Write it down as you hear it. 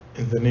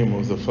In the name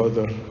of the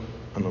Father,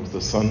 and of the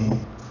Son,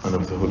 and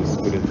of the Holy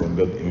Spirit, one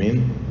God,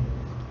 Amen.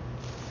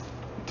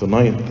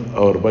 Tonight,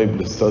 our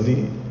Bible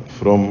study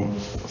from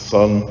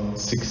Psalm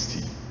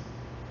 60.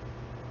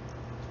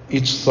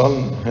 Each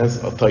psalm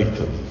has a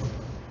title,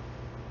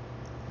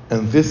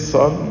 and this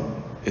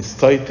psalm is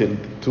titled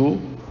to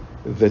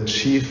the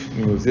chief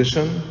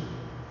musician,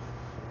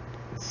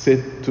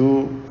 set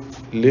to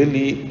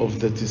Lily of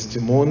the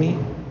Testimony,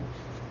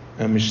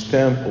 a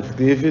Mishtam of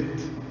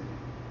David,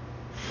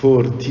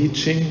 for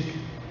teaching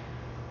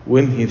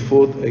when he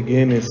fought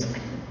against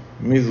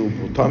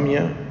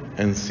Mesopotamia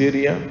and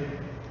Syria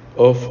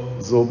of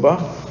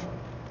Zobah,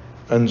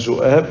 and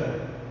Joab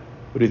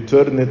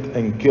returned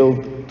and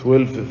killed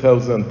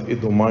 12,000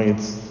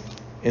 Edomites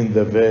in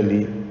the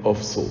valley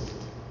of Salt.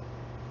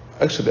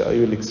 Actually, I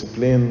will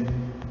explain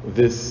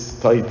this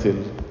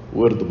title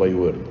word by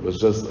word, but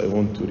just I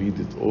want to read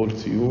it all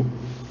to you,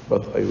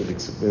 but I will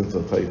explain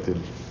the title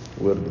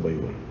word by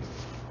word.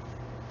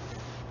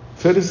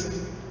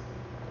 First,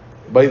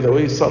 by the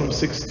way, Psalm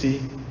 60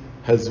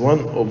 has one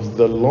of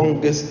the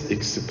longest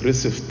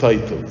expressive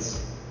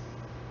titles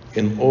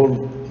in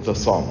all the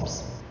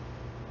Psalms.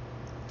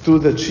 To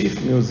the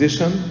chief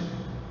musician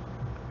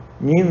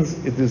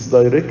means it is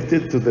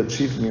directed to the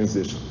chief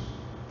musician.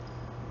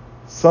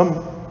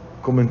 Some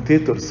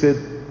commentators said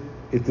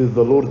it is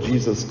the Lord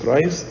Jesus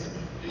Christ.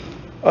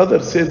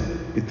 Others said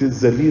it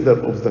is the leader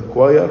of the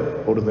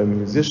choir or the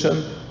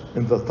musician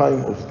in the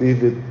time of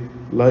David,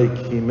 like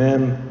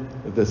Heman,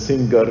 the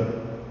singer,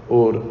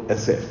 or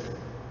Asaph.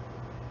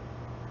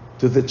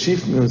 To the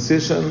chief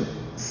musician,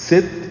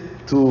 set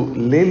to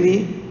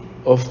Lily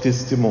of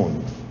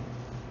Testimony.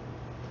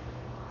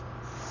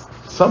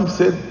 Some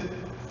said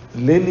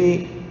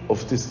Lily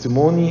of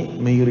Testimony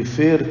may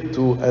refer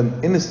to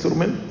an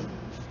instrument,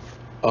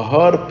 a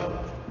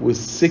harp with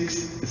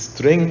 6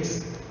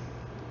 strings.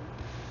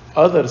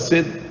 Others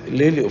said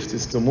Lily of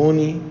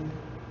Testimony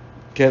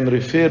can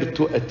refer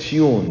to a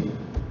tune.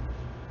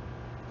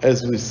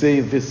 As we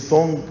say, this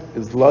song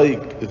is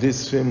like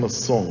this famous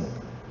song,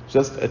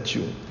 just a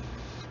tune.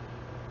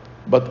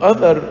 But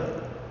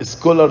other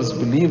scholars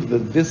believe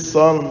that this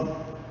psalm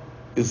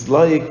is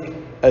like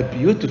a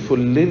beautiful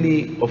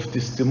lily of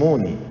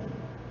testimony.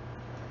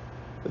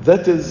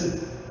 That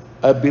is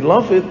a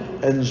beloved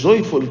and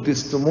joyful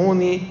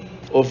testimony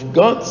of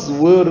God's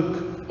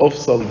work of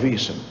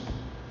salvation.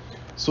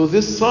 So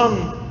this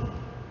psalm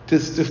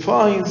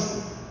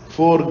testifies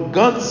for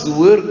God's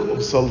work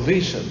of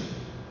salvation.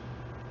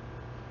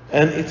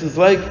 And it is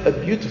like a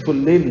beautiful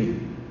lily,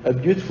 a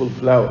beautiful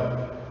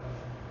flower.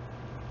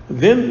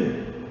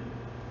 Then,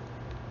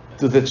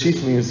 to the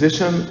chief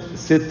musician,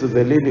 said to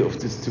the Lily of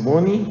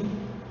Testimony,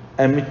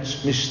 a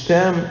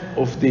Mishtam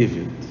of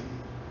David.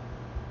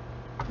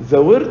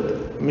 The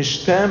word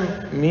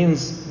Mishtam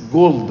means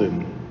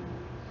golden.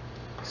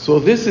 So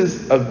this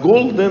is a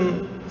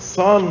golden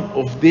psalm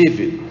of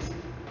David.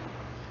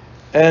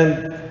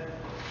 And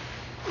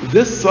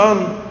this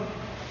psalm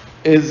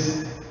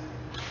is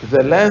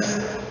the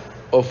last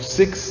of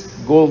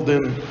 6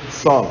 golden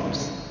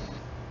psalms.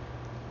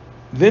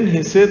 Then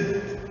he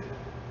said,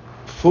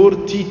 for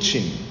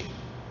teaching,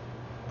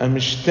 a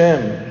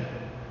Mishtam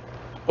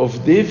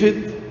of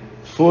David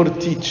for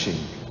teaching.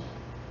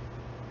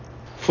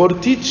 For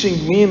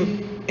teaching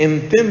means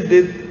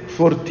intended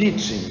for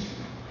teaching,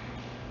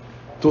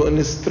 to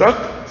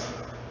instruct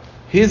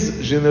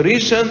his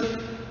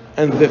generation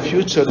and the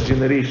future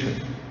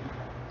generation,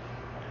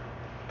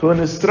 to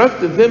instruct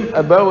them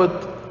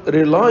about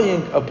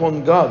relying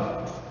upon God,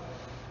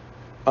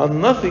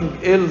 and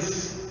nothing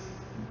else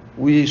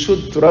we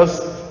should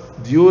trust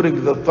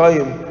during the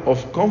time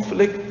of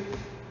conflict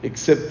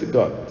except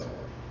God.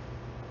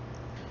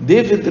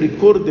 David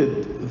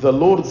recorded the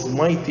Lord's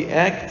mighty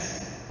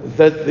acts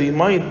that they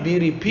might be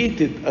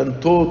repeated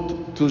and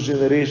taught to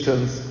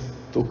generations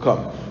to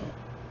come.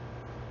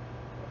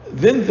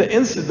 Then the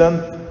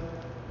incident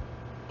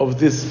of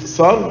this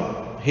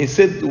psalm, he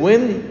said,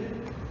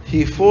 when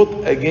he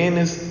fought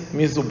against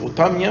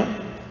Mesopotamia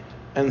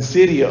and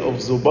Syria of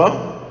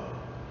Zobah,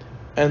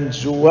 and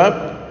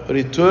Joab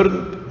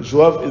returned.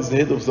 Joab is the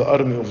head of the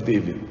army of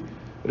David.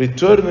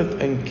 Returned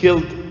and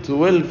killed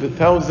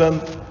 12,000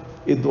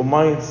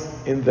 Edomites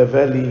in the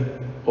valley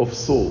of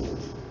Salt.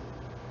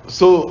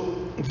 So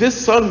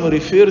this psalm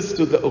refers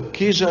to the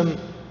occasion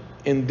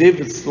in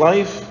David's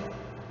life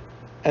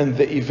and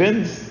the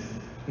events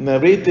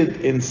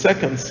narrated in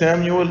 2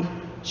 Samuel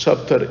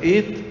chapter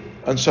 8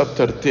 and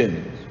chapter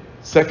 10.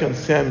 2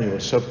 Samuel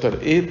chapter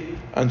 8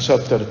 and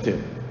chapter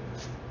 10.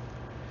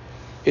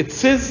 It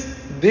says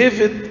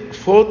David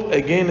fought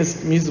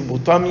against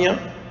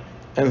Mesopotamia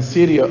and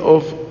Syria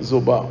of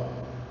Zobah.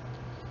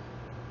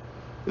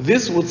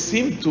 This would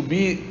seem to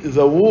be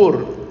the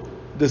war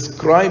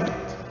described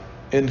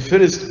in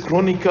 1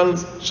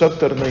 Chronicles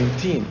chapter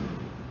 19,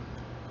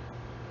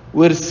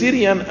 where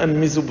Syrian and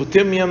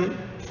Mesopotamian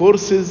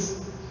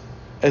forces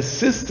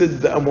assisted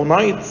the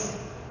Ammonites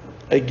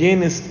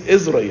against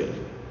Israel,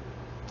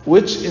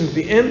 which in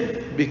the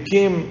end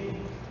became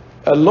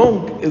a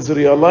long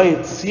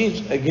Israelite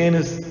siege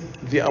against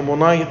the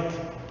Ammonite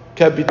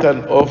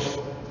capital of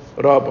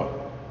Rabbah.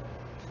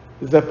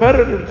 The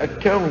parallel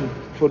account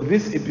for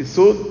this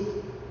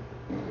episode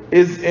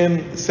is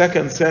in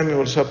 2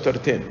 Samuel chapter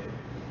 10.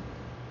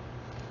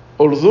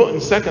 Although in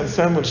 2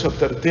 Samuel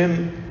chapter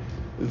 10,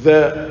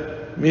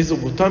 the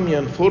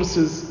Mesopotamian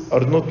forces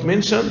are not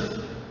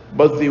mentioned,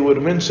 but they were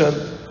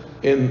mentioned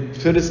in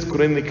 1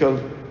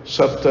 Chronicles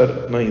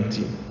chapter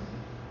 19.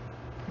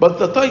 But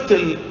the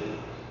title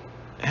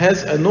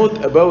has a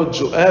note about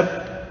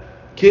Joab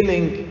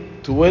killing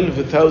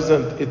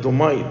 12,000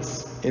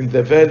 Edomites in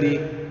the Valley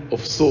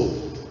of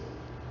Salt.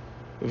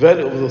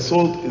 Valley of the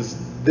Salt is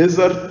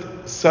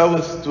desert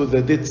south to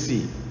the Dead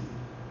Sea.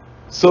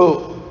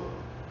 So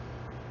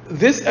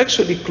this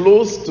actually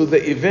close to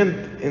the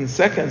event in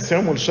 2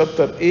 Samuel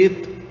chapter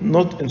 8,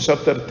 not in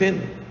chapter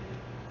 10.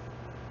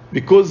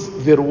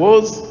 Because there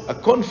was a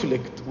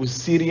conflict with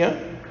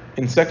Syria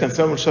in 2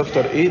 Samuel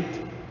chapter 8,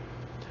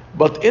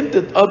 but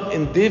ended up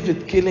in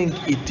David killing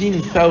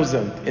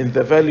 18,000 in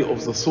the Valley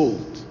of the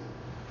Salt,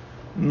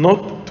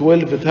 not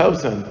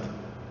 12,000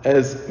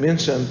 as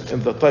mentioned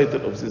in the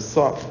title of this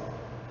psalm.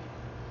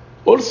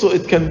 Also,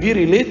 it can be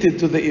related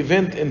to the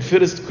event in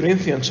 1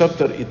 Corinthians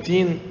chapter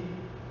 18,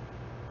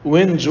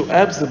 when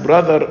Joab's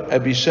brother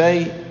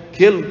Abishai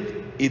killed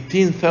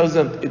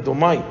 18,000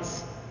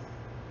 Edomites,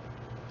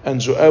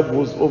 and Joab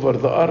was over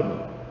the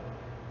army.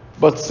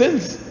 But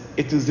since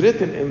it is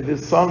written in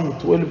this psalm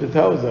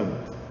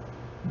 12,000,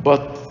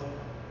 but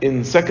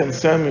in 2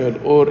 Samuel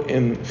or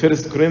in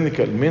 1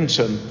 Chronicles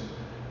mentioned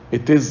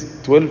it is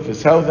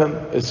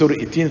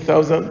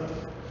 18,000.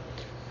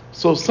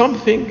 So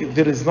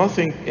there is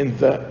nothing in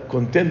the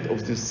content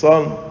of this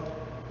psalm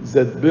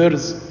that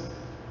bears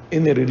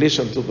any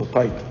relation to the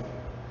title.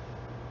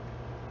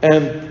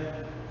 And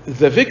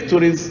the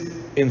victories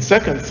in 2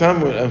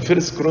 Samuel and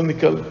 1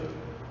 Chronicles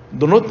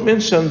do not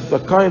mention the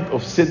kind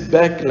of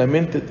setback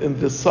lamented in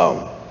this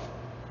psalm.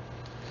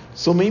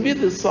 So maybe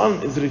this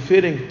psalm is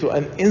referring to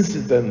an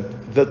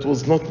incident that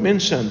was not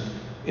mentioned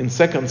in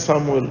 2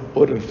 Samuel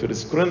or in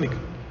 1 Chronicles.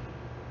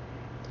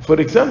 For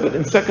example,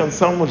 in 2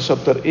 Samuel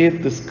chapter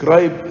 8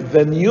 describe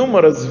the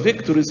numerous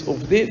victories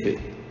of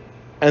David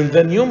and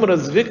the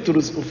numerous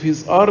victories of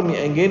his army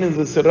against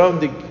the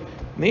surrounding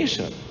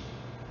nation.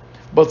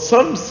 But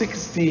Psalm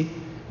 60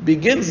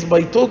 begins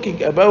by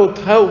talking about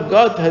how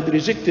God had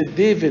rejected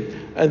David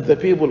and the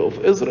people of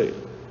Israel.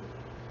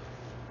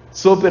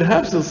 So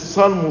perhaps the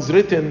psalm was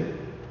written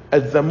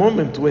at the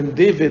moment when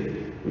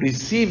David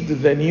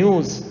received the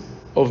news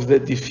of the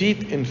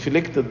defeat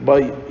inflicted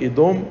by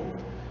Edom,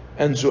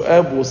 and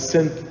Joab was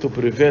sent to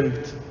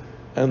prevent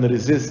and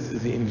resist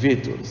the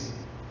invaders.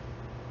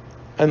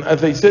 And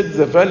as I said,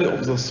 the Valley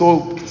of the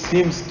Salt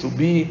seems to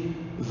be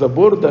the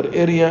border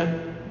area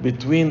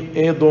between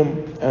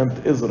Edom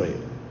and Israel.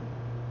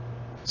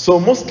 So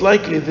most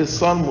likely this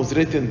psalm was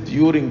written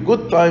during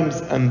good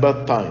times and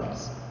bad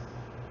times.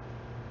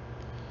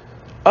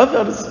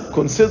 Others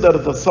consider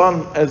the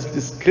psalm as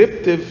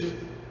descriptive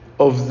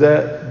of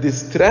the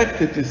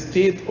distracted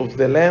state of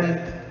the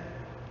land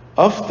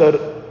after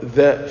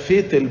the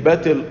fatal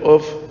battle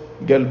of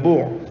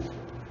Gilboa,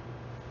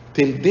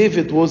 till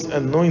David was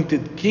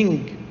anointed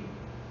king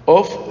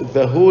of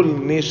the whole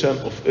nation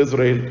of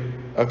Israel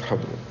at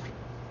Hebron.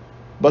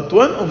 But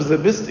one of the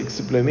best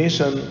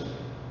explanation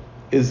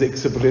is the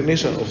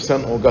explanation of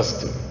St.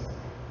 Augustine.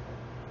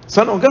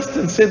 St.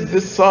 Augustine said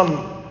this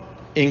psalm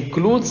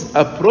includes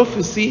a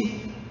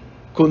prophecy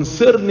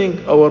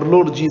concerning our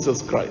Lord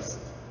Jesus Christ.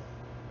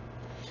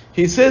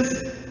 He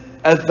says,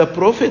 as the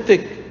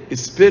prophetic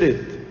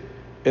spirit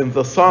in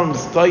the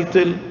psalm's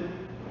title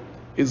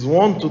is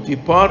wont to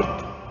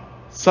depart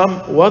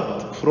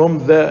somewhat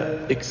from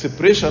the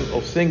expression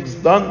of things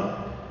done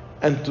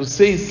and to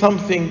say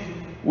something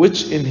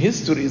which in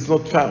history is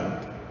not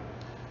found.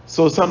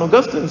 So St.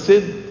 Augustine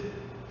said,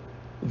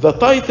 the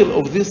title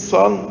of this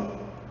psalm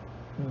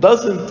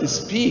doesn't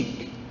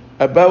speak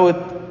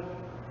about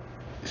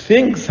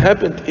things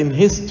happened in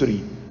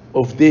history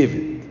of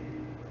David,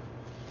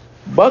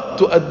 but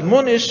to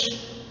admonish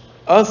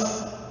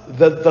us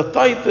that the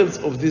titles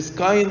of this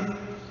kind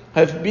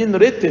have been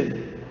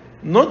written,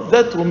 not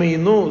that we may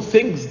know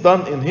things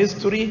done in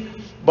history,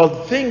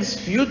 but things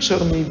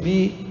future may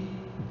be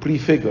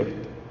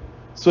prefigured.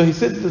 So he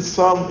said this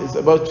psalm is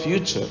about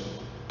future,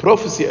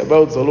 prophecy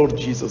about the Lord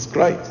Jesus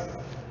Christ.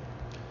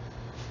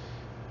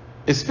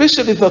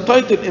 Especially the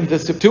title in the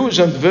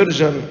Septuagint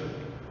version,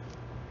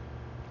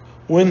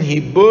 when he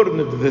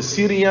burned the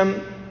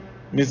Syrian,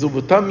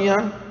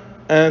 Mesopotamia,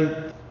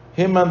 and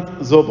Hamath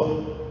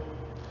Zobah.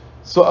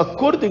 So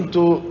according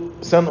to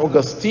St.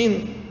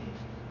 Augustine,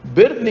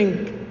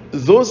 burning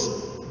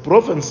those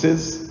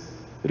provinces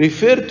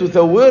refer to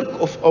the work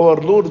of our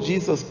Lord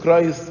Jesus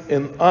Christ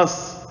in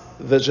us,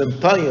 the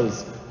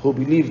Gentiles who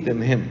believed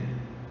in him.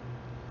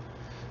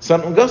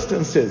 St.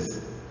 Augustine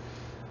says,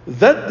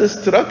 that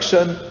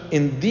destruction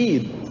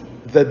indeed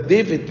that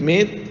David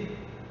made,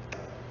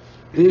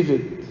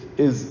 David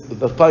is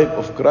the type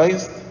of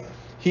Christ,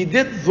 he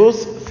did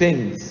those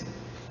things.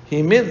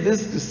 He made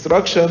this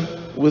destruction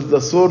with the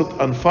sword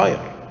and fire.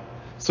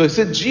 So he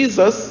said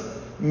Jesus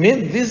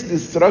made this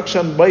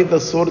destruction by the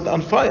sword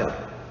and fire.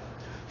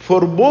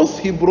 For both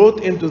he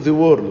brought into the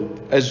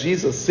world. As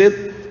Jesus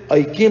said,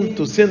 I came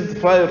to send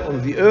fire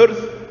on the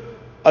earth.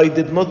 I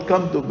did not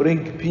come to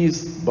bring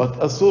peace, but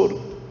a sword.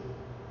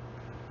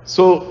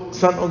 So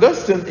St.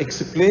 Augustine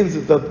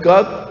explains that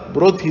God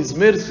brought his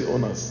mercy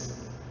on us.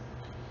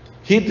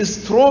 He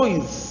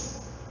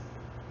destroys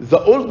the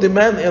old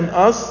man in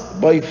us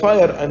by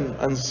fire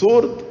and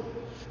sword,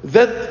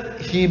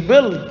 that he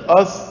built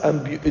us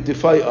and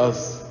beautify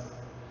us.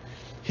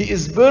 He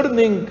is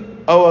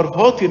burning our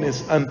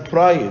haughtiness and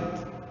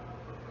pride,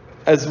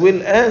 as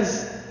well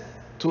as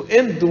to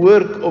end the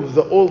work of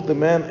the old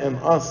man in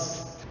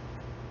us.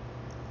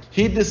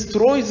 He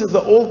destroys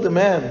the old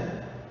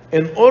man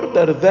in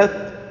order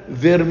that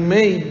there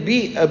may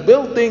be a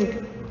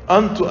building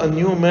unto a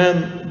new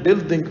man,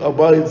 building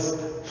abides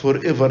for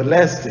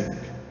everlasting.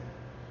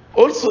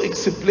 Also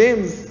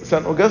explains,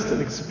 St.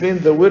 Augustine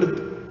explained the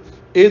word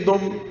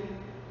Edom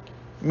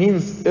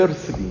means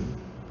earthly.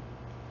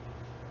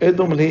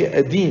 Edom اللي هي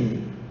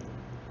أديم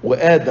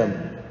وآدم.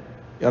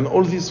 And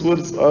all these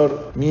words are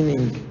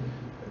meaning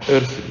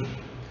earthly.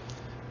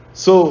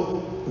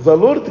 So the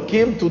Lord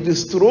came to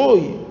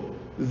destroy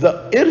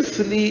the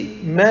earthly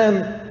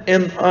man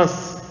in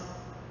us.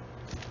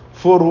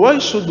 For why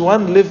should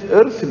one live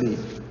earthly?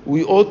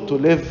 We ought to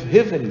live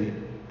heavenly,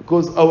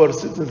 because our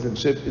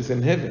citizenship is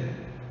in heaven.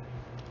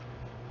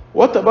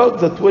 What about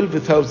the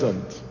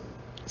 12,000?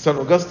 St.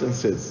 Augustine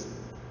says,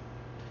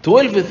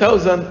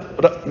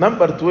 12,000,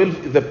 number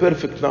 12 is the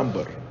perfect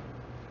number.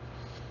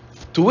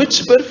 To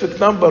which perfect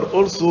number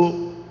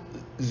also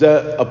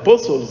the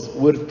apostles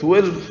were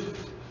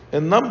 12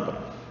 in number.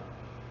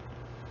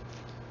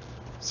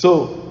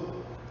 So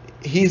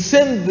he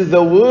sent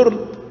the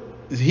word,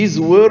 his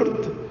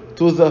word,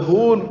 to the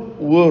whole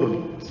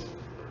world.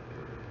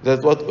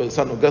 That's what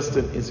St.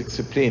 Augustine is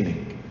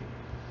explaining.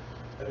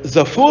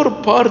 The four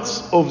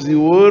parts of the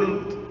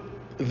world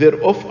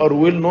thereof are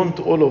well known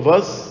to all of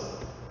us: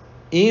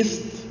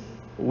 east,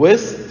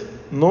 west,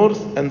 north,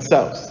 and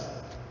south.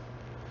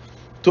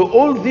 To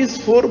all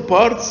these four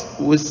parts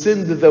we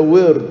send the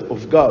word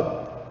of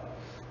God,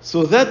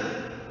 so that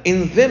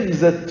in them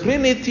the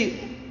Trinity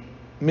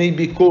may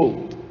be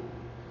called.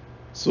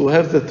 So we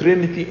have the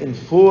Trinity in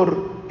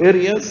 4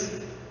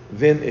 areas,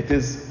 then it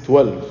is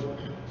 12.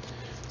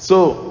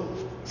 So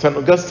St.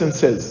 Augustine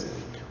says,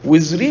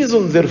 with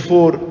reason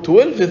therefore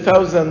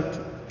 12,000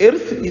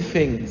 earthly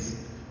things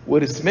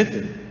were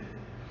smitten.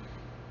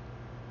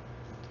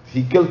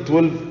 He killed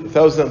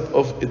 12,000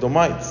 of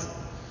Edomites.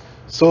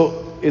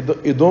 So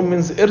Edom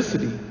means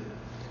earthly.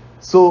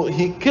 So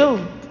he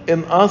killed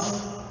in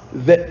us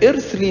the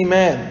earthly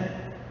man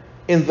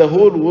in the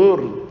whole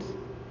world.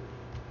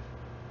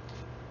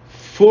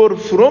 For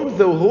from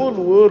the whole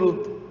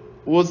world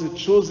was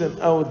chosen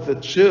out the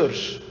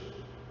church,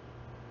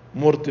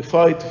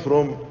 mortified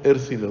from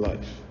earthly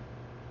life.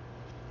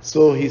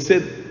 So he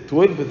said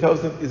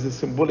 12,000 is a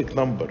symbolic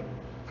number.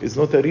 It's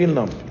not a real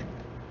number.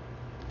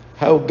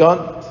 How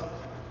God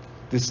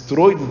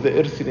destroyed the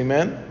earthly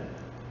man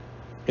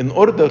in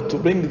order to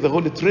bring the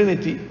Holy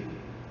Trinity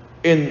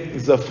in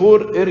the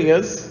 4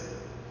 areas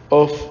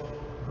of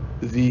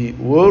the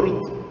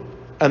world.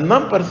 And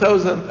number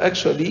 1,000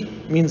 actually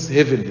means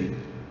heavenly.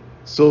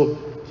 So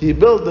he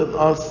built in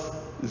us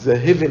the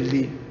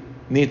heavenly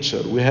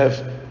nature. We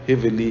have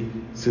heavenly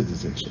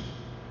citizenship.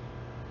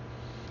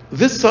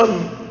 This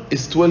psalm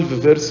is 12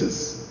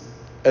 verses,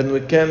 and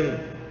we can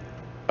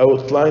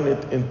outline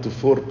it into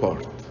 4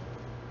 parts.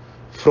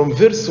 From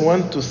verse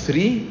 1 to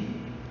 3,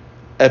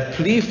 a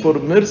plea for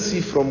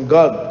mercy from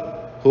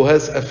God who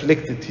has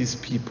afflicted his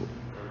people.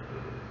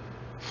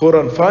 4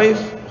 and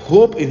 5,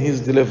 hope in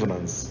his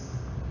deliverance.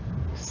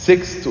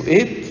 6 to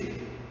 8,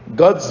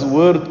 God's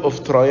word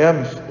of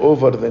triumph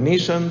over the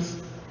nations.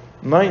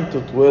 9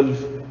 to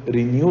 12,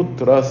 renewed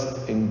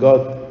trust in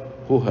God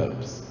who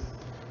helps.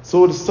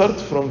 So we'll start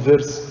from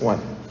verse 1.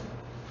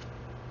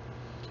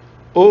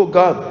 O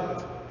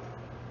God,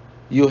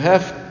 you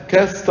have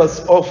cast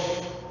us off.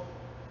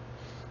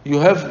 You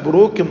have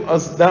broken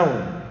us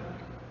down.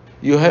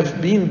 You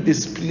have been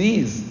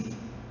displeased.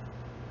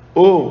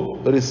 Oh,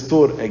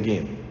 restore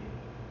again.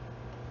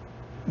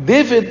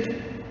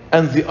 David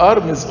and the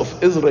armies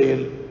of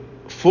Israel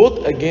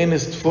fought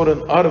against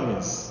foreign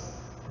armies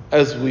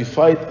as we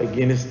fight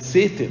against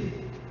Satan,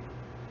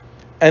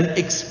 and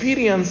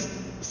experienced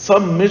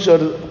some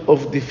measure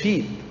of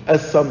defeat,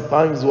 as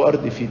sometimes we are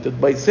defeated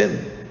by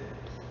sin.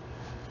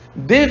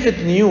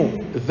 David knew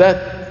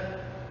that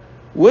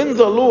when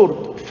the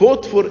Lord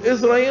fought for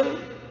Israel,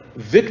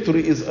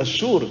 victory is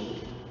assured.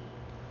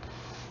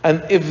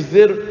 And if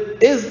there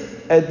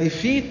is a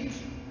defeat,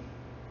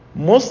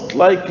 most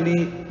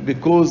likely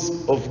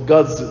because of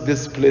God's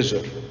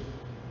displeasure.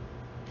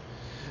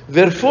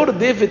 Therefore,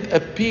 David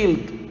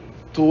appealed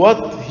to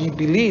what he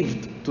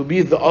believed to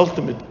be the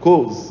ultimate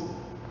cause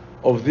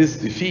of this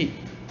defeat,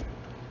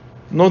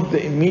 not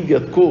the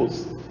immediate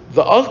cause.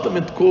 The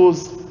ultimate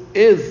cause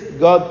is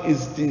God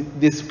is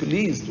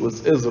displeased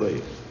with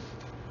Israel.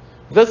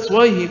 That's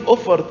why he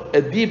offered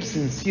a deep,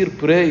 sincere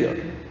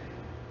prayer.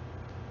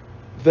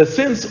 The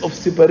sense of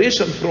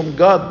separation from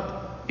God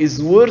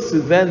is worse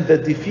than the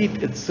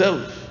defeat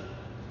itself.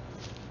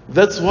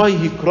 That's why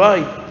he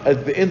cried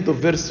at the end of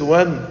verse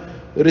 1,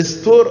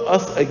 "Restore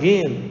us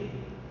again.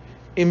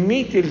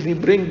 Immediately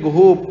bring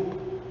hope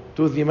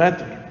to the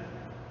matter."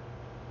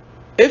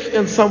 If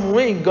in some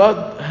way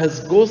God has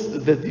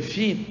caused the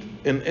defeat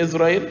in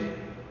Israel,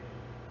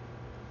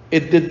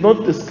 it did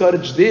not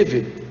discourage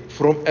David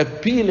from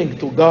appealing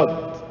to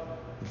God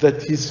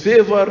that his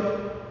favor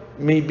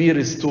may be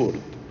restored.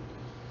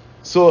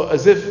 So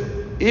as if,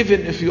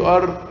 even if you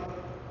are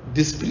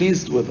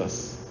displeased with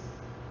us,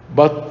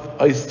 but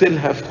I still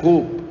have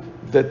hope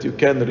that you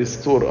can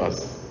restore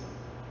us.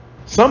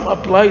 Some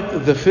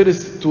applied the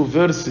first two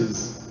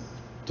verses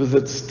to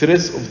the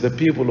distress of the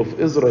people of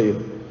Israel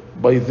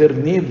by their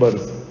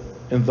neighbors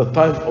in the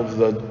time of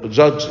the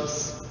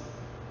judges,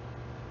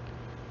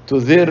 to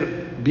their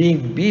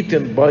being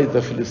beaten by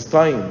the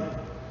Philistine,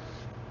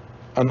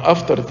 and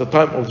after the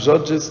time of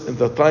judges, in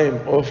the time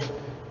of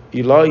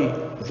Eli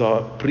the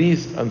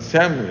priest and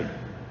Samuel,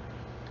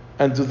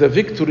 and to the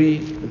victory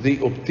they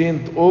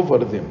obtained over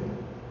them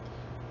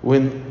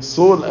when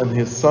Saul and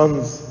his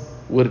sons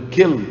were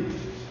killed,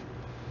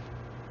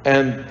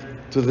 and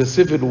to the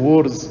civil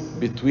wars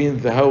between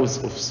the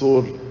house of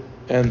Saul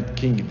and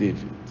King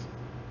David.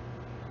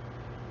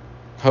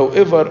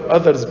 However,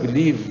 others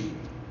believe,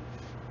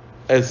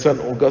 as St.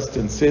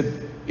 Augustine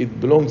said, it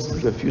belongs to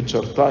the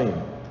future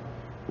time,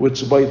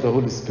 which by the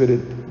Holy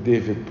Spirit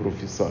David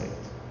prophesied.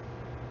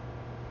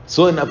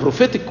 So in a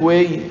prophetic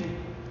way,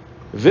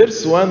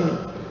 verse 1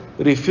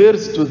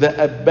 refers to the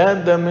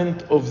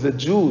abandonment of the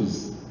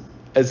Jews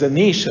as a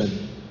nation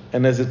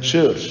and as a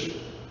church,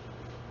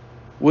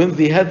 when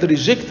they had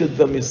rejected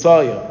the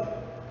Messiah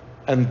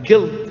and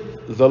killed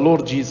the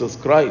Lord Jesus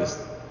Christ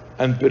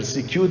and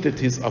persecuted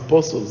his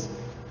apostles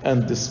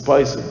and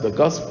despised the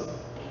gospel.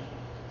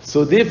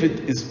 So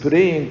David is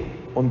praying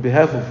on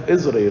behalf of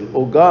Israel,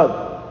 "O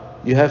God,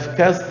 you have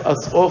cast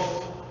us off,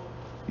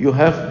 you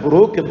have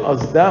broken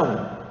us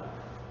down,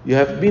 you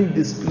have been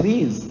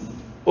displeased,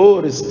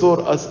 oh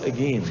restore us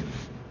again."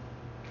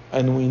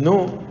 And we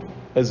know,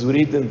 as we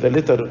read in the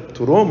letter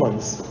to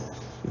Romans,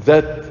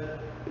 that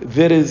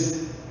there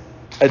is,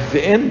 at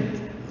the end,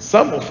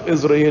 some of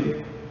Israel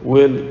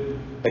will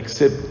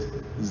accept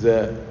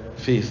the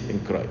faith in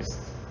Christ.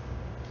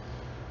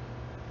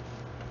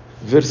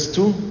 Verse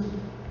 2,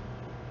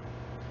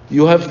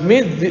 "You have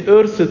made the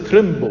earth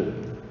tremble,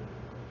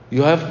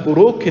 you have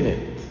broken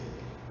it,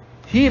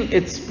 heal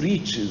its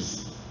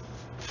breaches,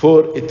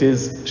 for it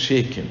is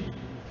shaken."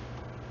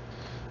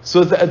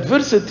 So the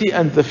adversity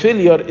and the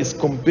failure is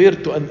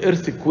compared to an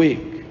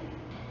earthquake,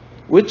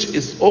 which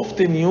is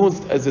often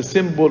used as a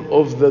symbol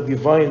of the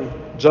divine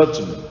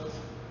judgment.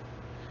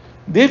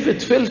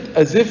 David felt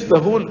as if the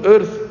whole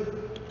earth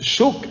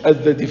shook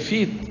at the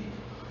defeat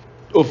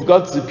of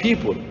God's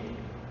people.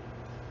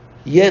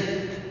 Yet,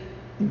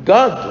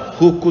 God,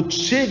 who could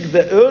shake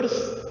the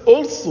earth,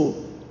 also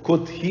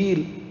could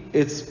heal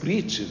its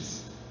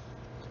breaches.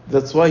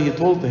 That's why he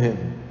told him,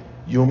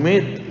 "You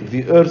made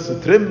the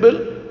earth tremble,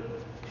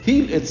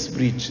 heal its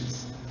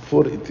breaches,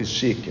 for it is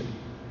shaken."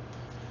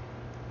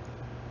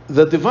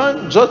 The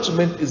divine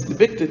judgment is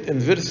depicted in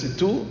verse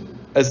 2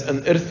 as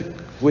an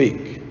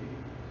earthquake,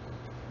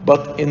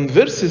 but in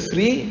verse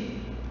 3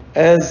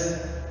 as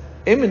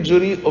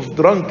imagery of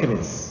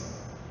drunkenness,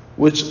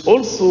 which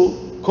also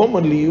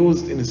commonly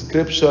used in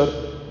scripture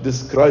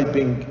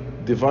describing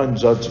divine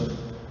judgment.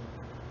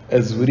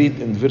 As we read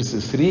in verse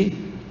 3,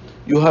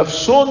 "You have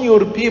shown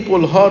your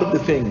people hard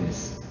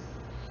things.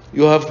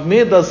 You have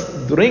made us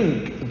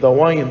drink the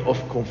wine of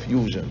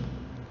confusion."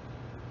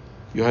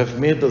 You have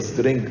made us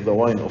drink the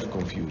wine of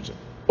confusion.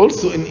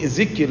 Also in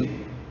Ezekiel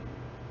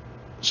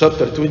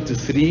chapter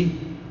 23,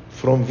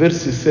 from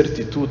verses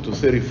 32 to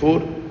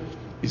 34,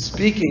 is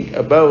speaking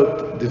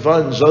about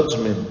divine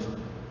judgment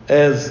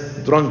as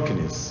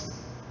drunkenness,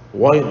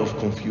 wine of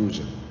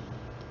confusion.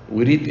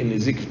 We read in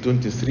Ezekiel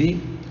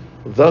 23,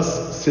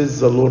 "Thus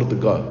says the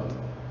Lord God,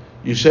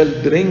 you shall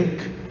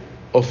drink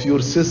of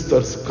your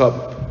sister's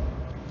cup,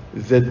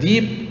 the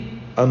deep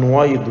and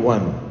wide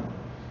one.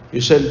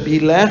 You shall be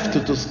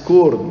laughed to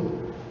scorn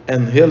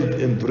and held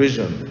in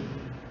derision.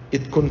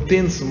 It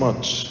contains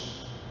much.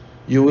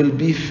 You will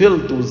be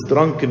filled with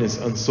drunkenness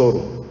and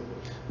sorrow,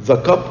 the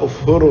cup of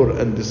horror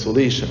and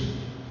desolation,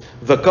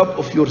 the cup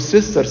of your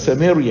sister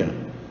Samaria."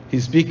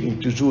 He's speaking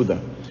to Judah.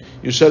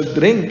 "You shall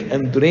drink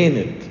and drain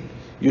it.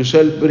 You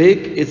shall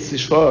break its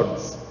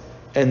shards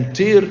and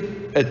tear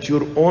at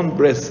your own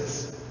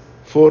breasts,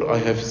 for I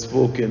have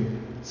spoken,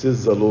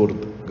 says the Lord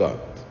God."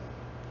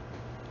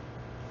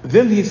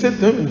 Then he said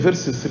to him in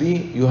verse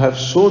 3, "You have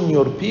shown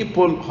your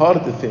people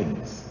hard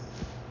things."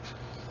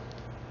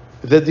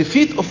 The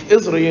defeat of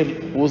Israel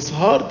was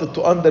hard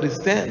to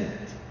understand,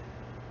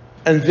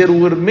 and there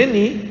were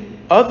many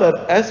other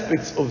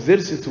aspects of their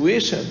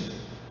situation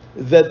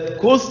that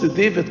caused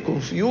David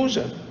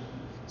confusion.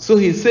 So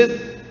he said,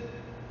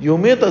 "You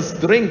made us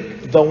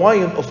drink the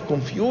wine of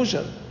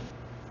confusion."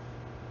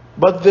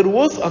 But there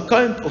was a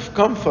kind of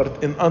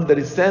comfort in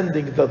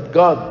understanding that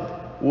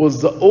God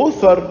was the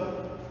author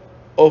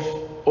of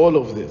all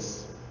of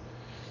this.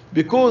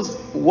 Because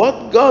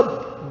what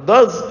God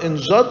does in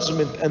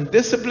judgment and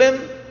discipline,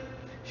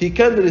 He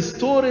can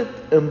restore it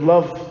in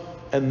love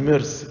and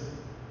mercy.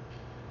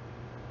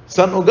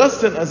 St.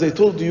 Augustine, as I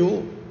told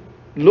you,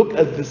 look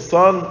at this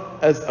psalm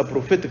as a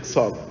prophetic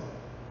psalm.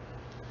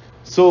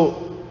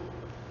 So,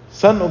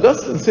 St.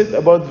 Augustine said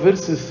about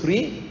verse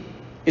 3,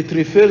 it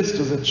refers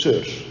to the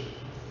church.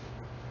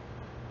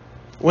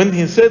 When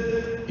he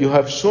said, "You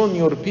have shown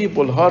your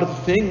people hard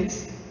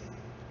things,"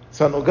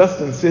 St.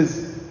 Augustine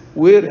says,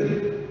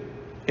 wherein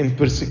in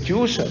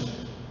persecution,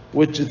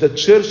 which the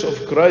church of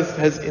Christ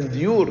has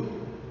endured,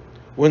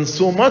 when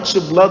so much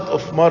blood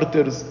of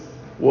martyrs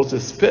was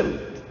spilled.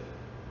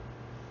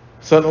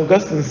 St.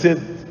 Augustine said,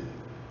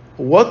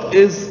 what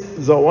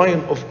is the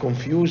wine of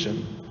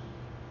confusion?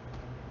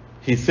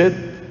 He said,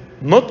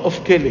 not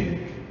of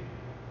killing.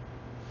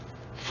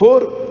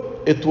 For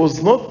it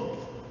was not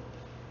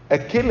a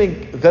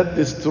killing that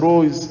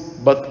destroys,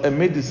 but a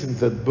medicine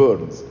that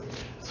burns.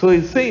 So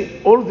he's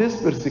saying all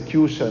this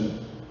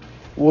persecution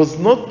was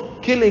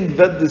not killing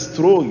that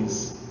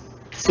destroys.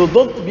 So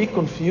don't be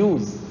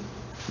confused.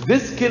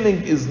 This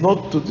killing is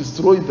not to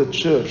destroy the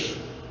church,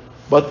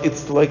 but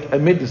it's like a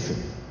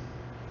medicine.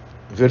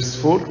 Verse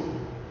 4,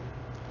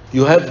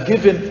 you have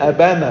given a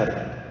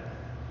banner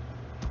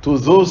to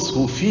those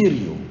who fear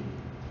you,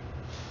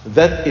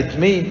 that it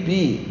may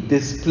be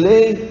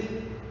displayed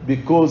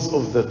because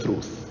of the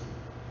truth.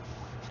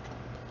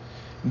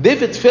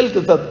 David felt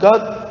that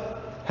God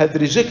had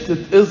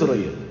rejected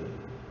Israel,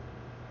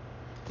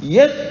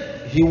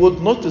 yet he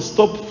would not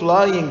stop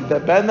flying the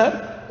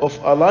banner of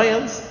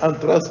alliance and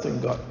trust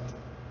in God.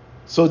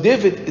 So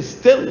David is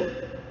still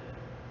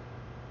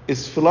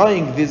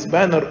flying this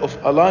banner of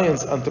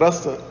alliance and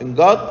trust in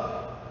God,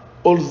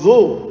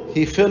 although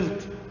he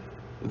felt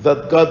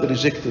that God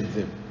rejected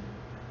them.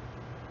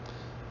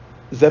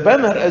 The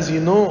banner, as you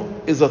know,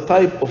 is a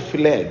type of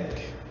flag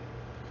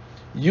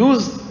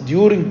used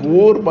during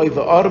war by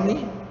the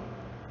army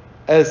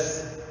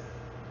as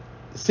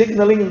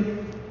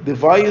signaling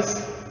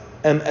device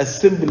and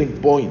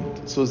assembling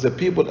point. So the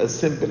people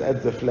assemble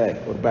at the flag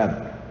or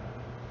banner.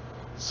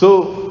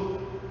 So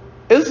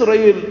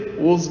Israel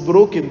was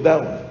broken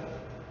down,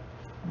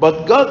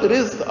 but God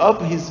raised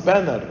up his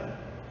banner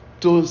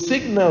to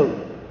signal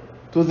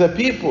to the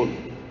people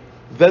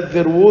that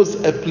there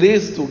was a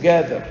place to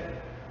gather.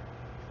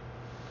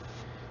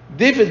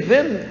 David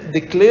then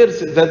declares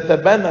that the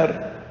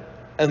banner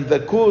and the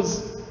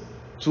cause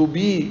to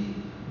be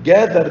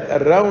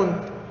gathered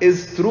around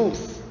is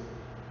truth,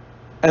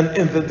 and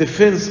in the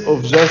defense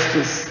of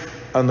justice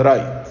and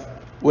right.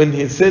 When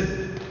he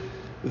said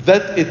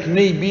that it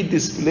may be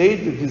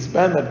displayed, this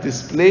banner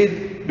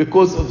displayed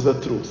because of the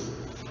truth.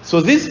 So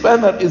this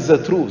banner is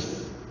the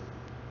truth.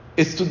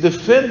 It's to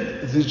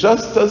defend the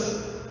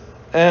justice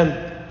and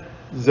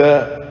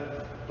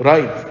the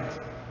right.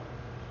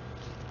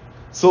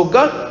 So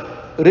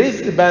God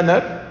raised the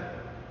banner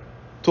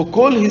to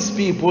call his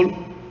people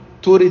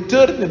to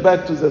return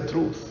back to the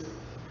truth.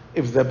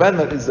 If the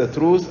banner is the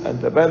truth and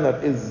the banner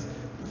is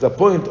the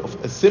point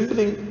of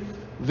assembling,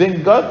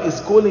 then God is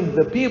calling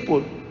the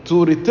people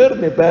to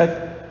return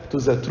back to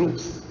the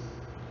truth.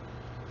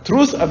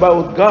 Truth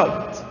about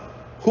God,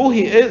 who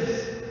he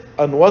is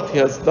and what he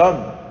has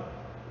done.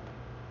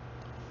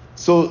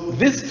 So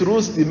this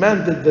truth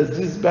demanded that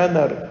this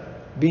banner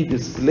be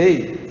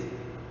displayed.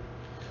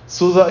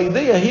 So the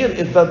idea here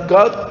is that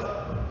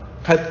God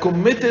had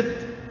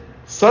committed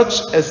such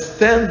a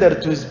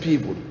standard to his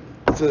people,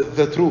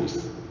 the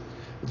truth,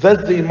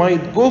 that they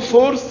might go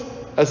forth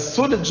as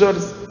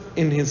soldiers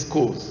in his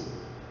cause.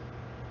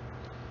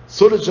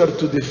 Soldiers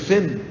to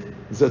defend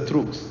the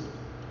truth.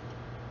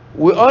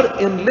 We are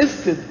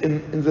enlisted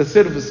in the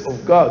service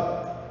of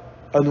God,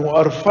 and we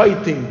are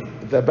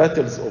fighting the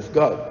battles of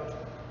God.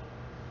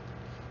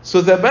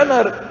 So the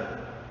banner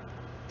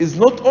is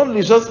not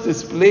only just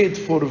displayed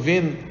for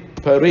vain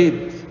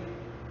parade,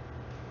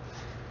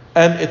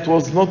 and it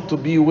was not to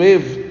be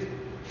waved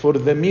for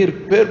the mere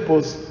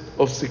purpose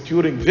of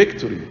securing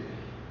victory.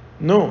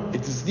 No,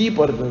 it is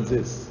deeper than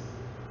this.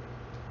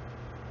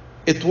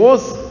 It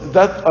was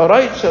that a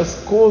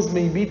righteous cause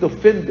may be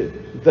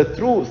defended, the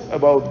truth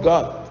about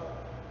God,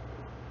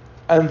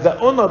 and the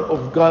honor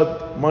of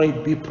God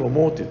might be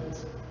promoted.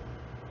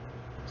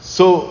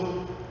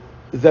 So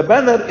the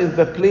banner is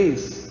the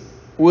place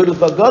where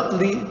the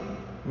godly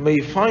may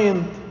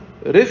find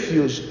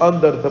refuge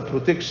under the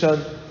protection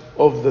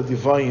of the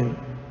divine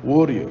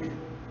warrior.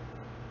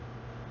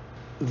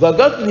 The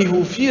godly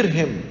who fear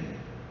him,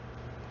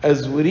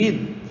 as we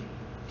read,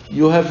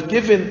 you have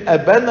given a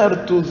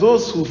banner to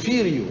those who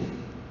fear you.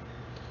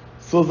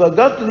 So the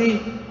godly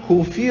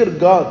who fear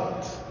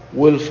God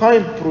will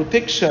find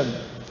protection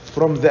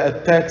from the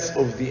attacks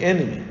of the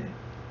enemy.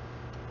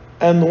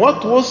 And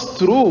what was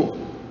true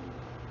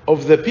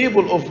of the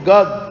people of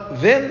God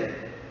then,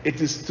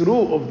 it is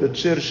true of the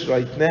church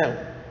right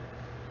now.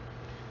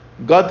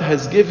 God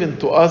has given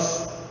to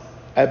us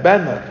a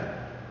banner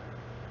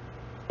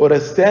or a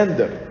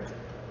standard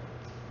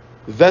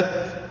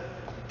that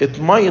it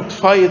might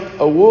fight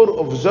a war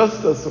of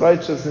justice,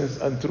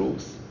 righteousness, and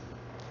truth.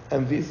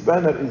 And this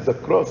banner is the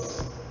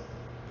cross.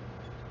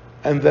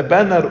 And the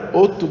banner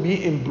ought to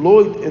be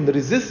employed in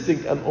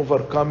resisting and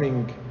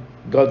overcoming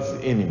God's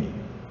enemy.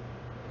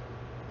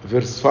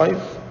 Verse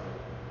 5,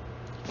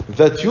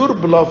 that your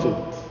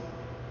beloved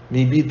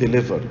may be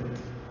delivered.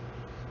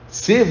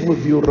 Save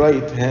with your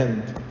right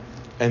hand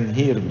and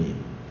hear me.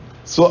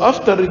 So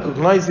after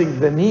recognizing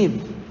the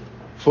need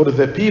for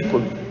the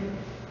people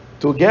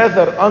to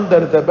gather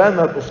under the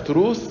banner of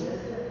truth,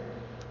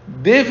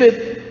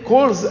 David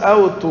calls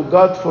out to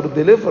God for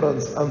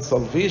deliverance and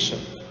salvation.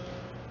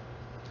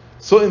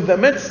 So in the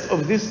midst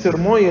of this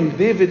turmoil,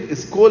 David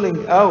is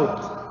calling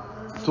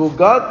out to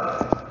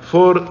God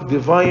for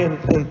divine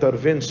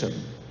intervention.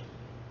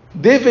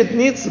 David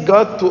needs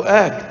God to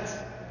act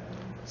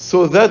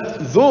so that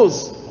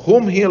those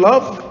whom he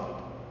loved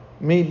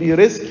may be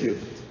rescued,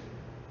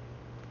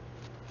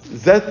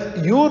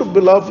 that your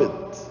beloved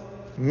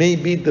may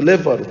be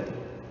delivered.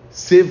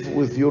 Save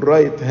with your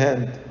right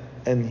hand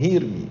and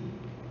hear me.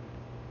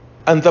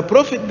 And the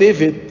prophet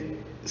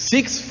David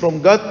seeks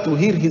from God to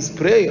hear his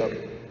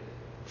prayer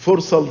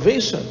for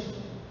salvation,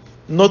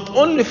 not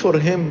only for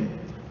him,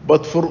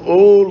 but for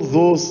all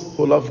those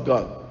who love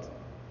God.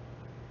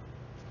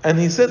 And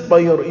he said, by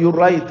your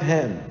right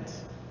hand.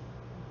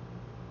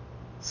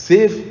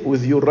 Save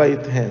with your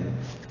right hand.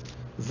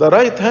 The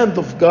right hand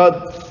of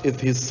God is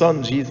his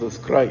Son, Jesus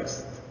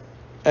Christ.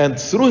 And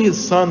through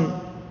his Son,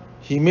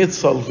 he made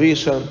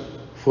salvation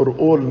for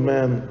all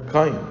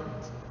mankind.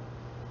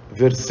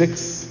 Verse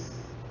 6,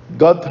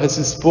 God has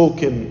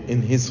spoken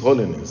in his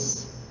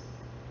holiness.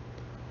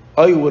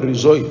 I will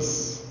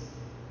rejoice.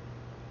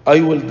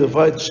 I will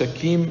divide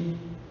Shechem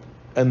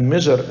and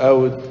measure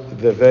out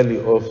the valley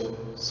of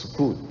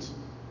Sukkot.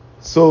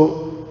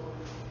 So,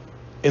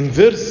 in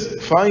verse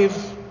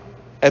 5,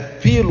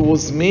 appeal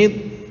was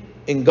made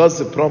in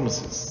God's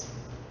promises.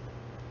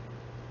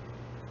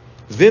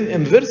 Then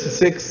in verse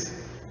 6,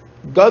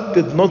 God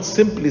did not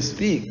simply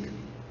speak,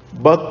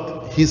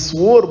 but he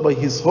swore by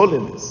his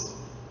holiness.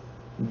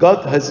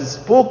 God has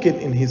spoken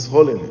in his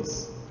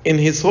holiness. In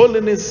his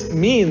holiness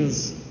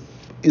means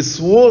is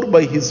swore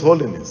by his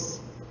holiness.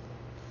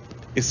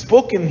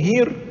 Spoken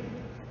here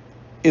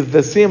is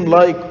the same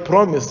like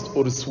promised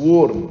or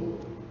sworn.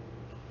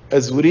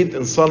 As we read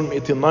in Psalm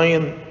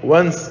 89,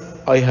 once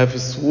I have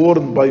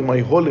sworn by my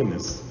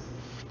holiness.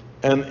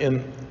 And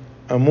in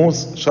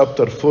Amos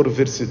chapter 4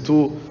 verse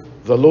 2,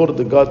 the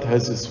Lord God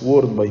has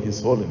sworn by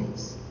his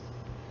holiness.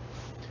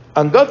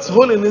 And God's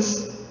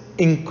holiness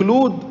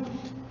includes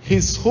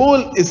his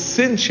whole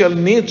essential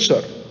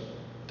nature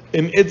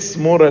in its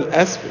moral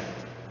aspect.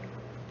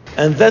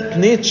 And that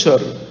nature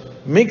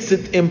makes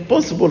it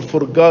impossible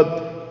for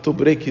God to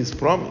break his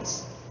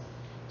promise.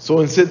 So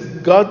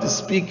instead, God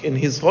speak in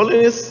his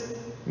holiness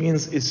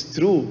means it's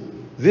true.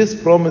 This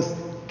promise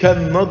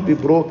cannot be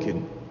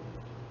broken.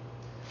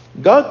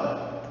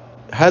 God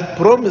had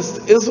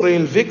promised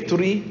Israel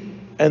victory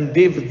and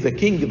David the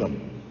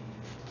kingdom.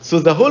 So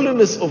the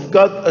holiness of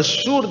God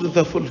assured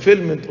the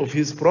fulfillment of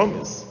his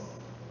promise.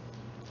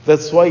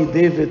 That's why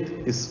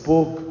David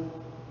spoke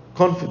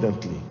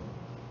confidently.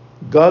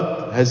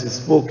 God has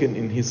spoken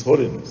in his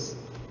holiness.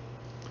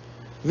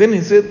 Then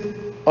he said,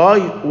 I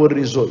will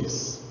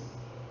rejoice.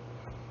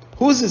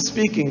 Who's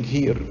speaking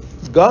here?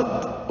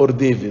 God or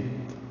David?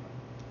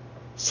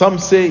 Some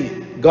say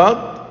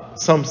God,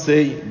 some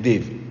say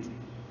David.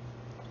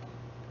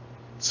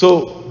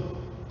 So,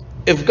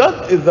 if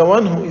God is the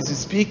one who is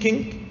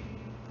speaking,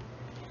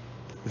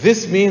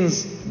 this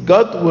means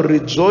God will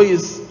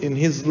rejoice in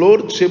his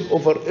lordship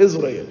over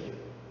Israel.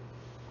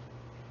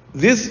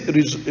 This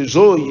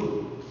joy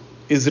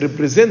is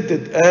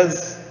represented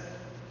as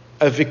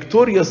a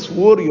victorious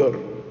warrior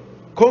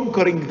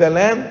conquering the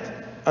land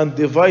and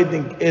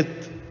dividing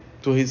it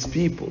to his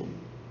people,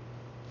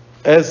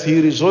 as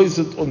he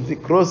rejoiced on the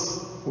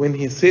cross when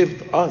he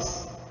saved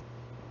us.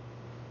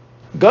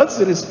 God's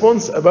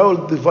response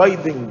about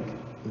dividing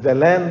the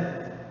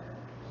land,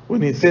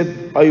 when he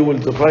said, I will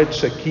divide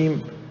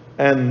Shechem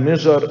and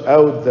measure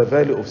out the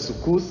valley of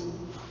Sukkot,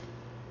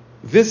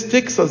 this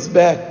takes us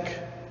back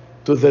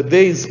to the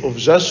days of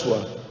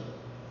Joshua,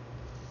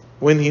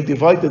 when he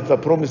divided the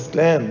promised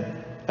land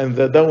and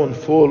the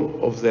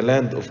downfall of the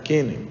land of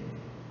Canaan.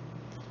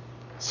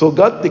 So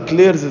God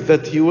declares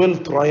that he will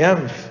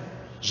triumph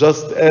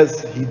just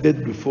as he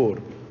did before.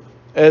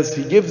 As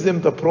he gives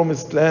them the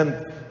promised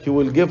land, he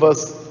will give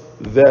us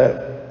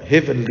the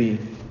heavenly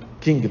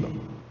kingdom.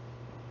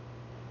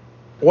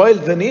 While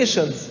the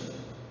nations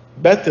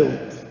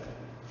battled,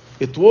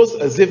 it was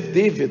as if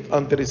David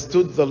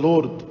understood the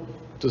Lord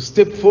to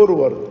step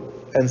forward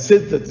and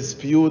settle the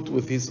dispute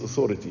with his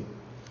authority.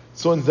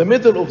 So in the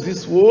middle of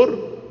this war,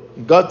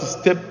 God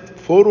stepped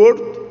forward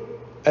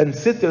and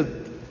settled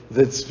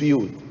the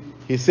dispute.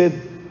 He said,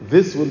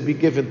 this will be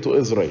given to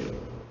Israel.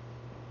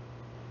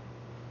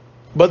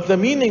 But the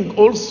meaning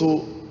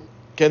also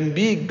can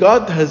be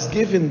God has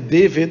given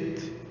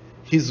David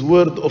his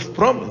word of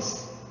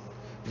promise.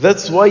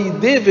 That's why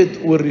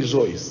David will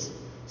rejoice.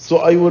 So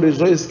I will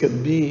rejoice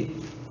can be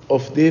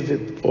of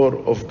David or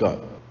of God.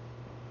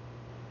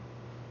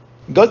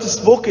 God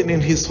spoken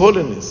in his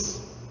holiness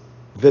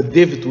that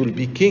David will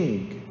be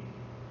king.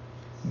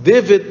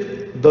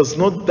 David does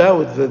not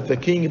doubt that the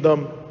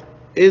kingdom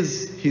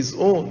is his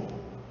own,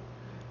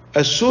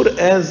 as sure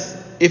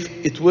as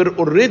if it were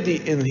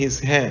already in his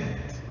hand.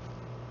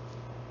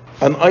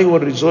 And I will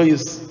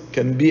rejoice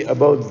can be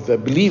about the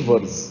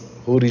believers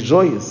who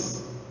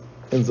rejoice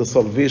in the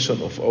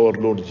salvation of our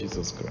Lord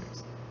Jesus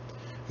Christ.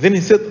 Then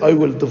he said, I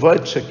will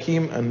divide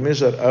Shechem and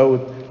measure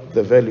out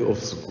the valley of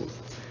Succoth.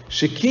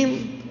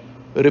 Shechem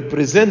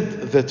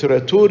represent the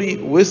territory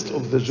west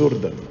of the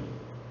Jordan,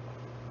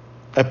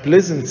 a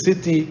pleasant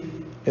city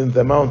in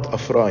the Mount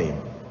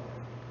Ephraim.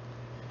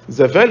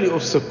 The valley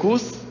of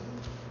Succoth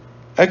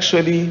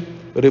actually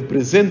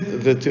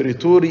represent the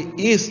territory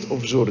east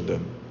of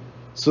Jordan.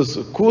 So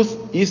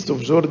Succoth east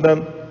of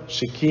Jordan,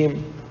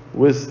 Shechem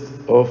west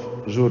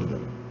of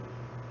Jordan.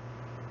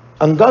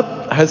 And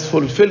God has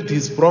fulfilled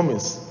his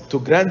promise to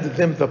grant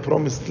them the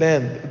promised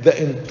land,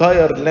 the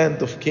entire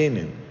land of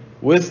Canaan,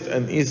 west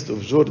and east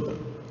of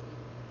Jordan.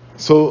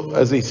 So,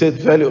 as I said,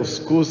 Valley of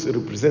Succoth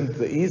represents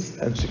the east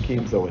and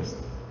Shechem the west.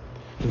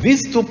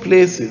 These two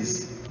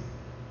places,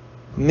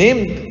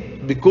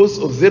 named because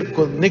of their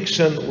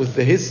connection with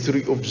the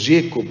history of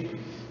Jacob.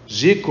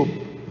 Jacob,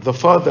 the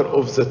father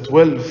of the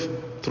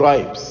 12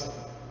 tribes.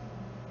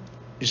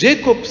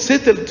 Jacob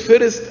settled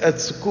first at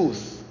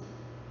Succoth,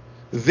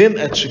 then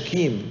at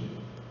Shechem,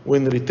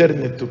 when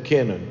returned to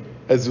Canaan,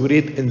 as we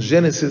read in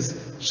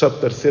Genesis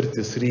chapter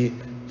 33,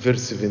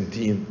 verse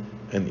 17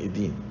 and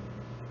 18.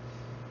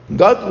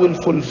 God will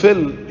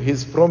fulfill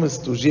his promise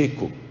to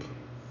Jacob.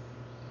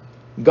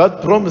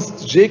 God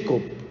promised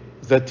Jacob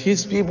that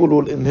his people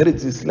will inherit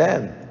this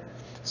land.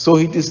 So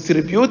he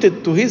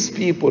distributed to his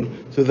people,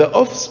 to the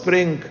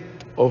offspring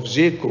of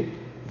Jacob,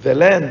 the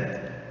land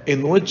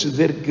in which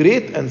their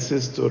great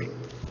ancestor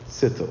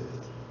settled.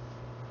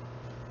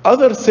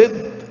 Others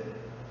said,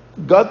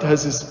 God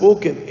has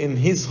spoken in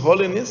his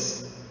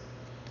holiness.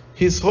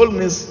 His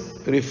holiness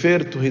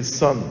referred to his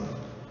Son,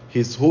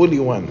 his Holy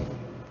One,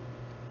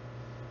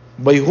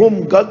 by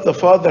whom God the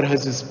Father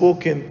has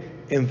spoken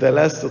in the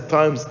last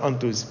times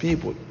unto his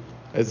people,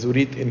 as we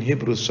read in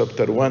Hebrews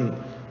chapter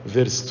 1,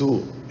 verse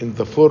 2. In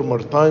the former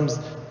times,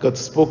 God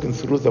spoken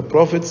through the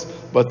prophets,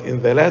 but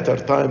in the latter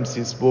times,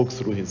 he spoke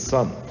through his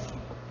Son.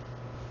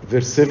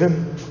 Verse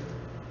 7,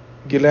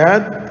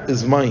 Gilead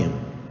is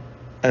mine,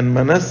 and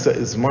Manasseh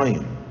is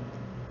mine.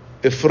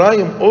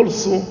 Ephraim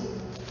also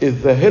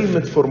is the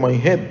helmet for my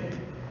head.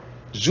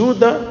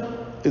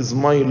 Judah is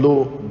my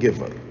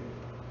lawgiver.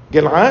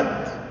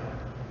 Gilead,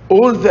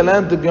 all the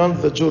land beyond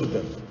the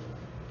Jordan,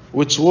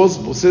 which was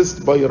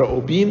possessed by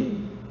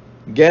Reuben,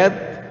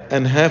 Gad,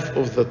 and half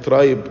of the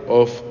tribe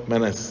of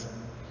Manasseh.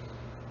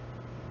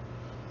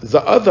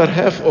 The other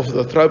half of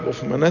the tribe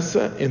of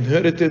Manasseh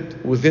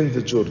inherited within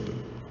the Jordan.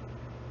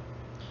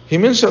 He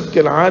mentioned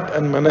Gilead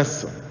and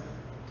Manasseh.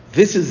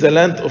 This is the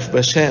land of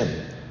Bashan,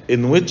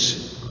 in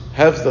which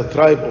half the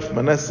tribe of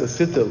Manasseh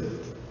settled,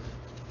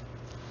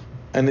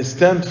 and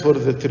stand for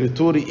the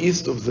territory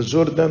east of the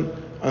Jordan,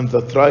 and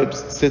the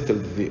tribes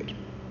settled there.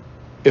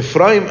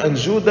 Ephraim and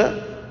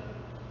Judah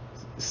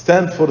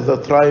stand for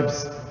the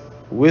tribes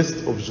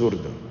west of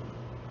Jordan.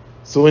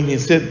 So when he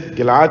said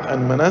Gilead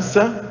and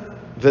Manasseh,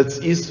 that's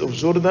east of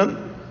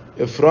Jordan,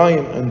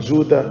 Ephraim and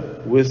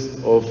Judah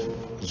west of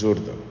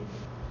Jordan.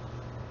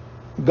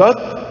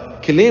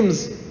 God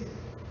claims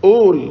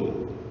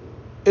all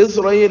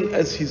Israel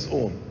as his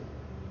own.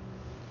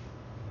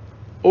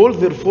 All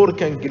therefore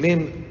can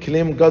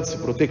claim God's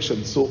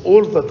protection. So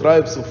all the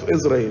tribes of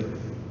Israel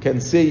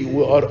can say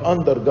we are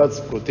under God's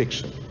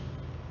protection.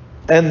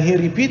 And he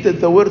repeated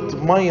the word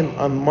mine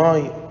and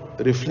my,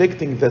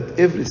 reflecting that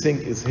everything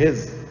is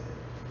his.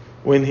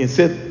 When he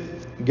said,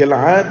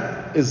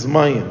 Gilead is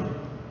mine,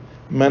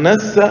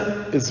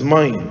 Manasseh is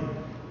mine,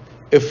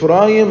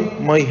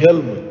 Ephraim my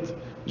helmet,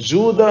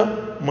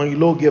 Judah my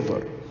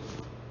lawgiver.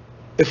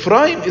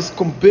 Ephraim is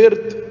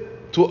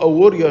compared to a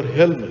warrior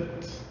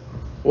helmet.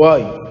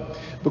 Why?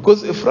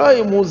 Because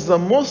Ephraim was the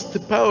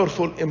most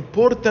powerful,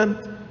 important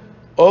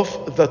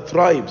of the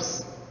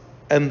tribes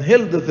and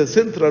held the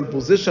central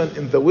position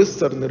in the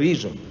western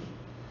region,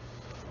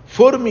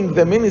 forming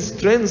the main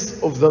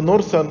strengths of the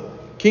northern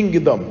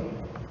kingdom,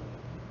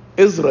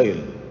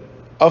 Israel,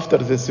 after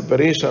the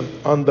separation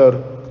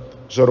under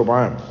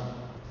Jeroboam.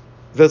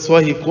 That's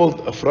why he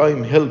called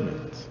Ephraim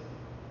helmet.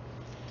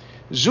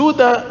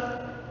 Judah,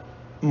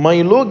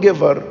 my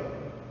lawgiver,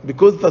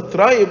 because the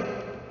tribe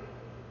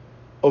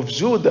of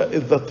Judah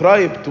is the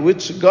tribe to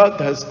which God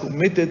has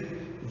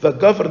committed the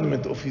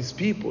government of his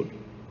people.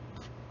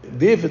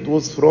 David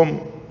was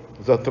from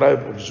the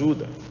tribe of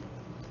Judah.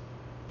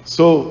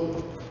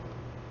 So,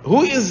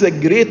 who is the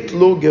great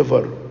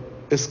lawgiver?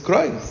 Is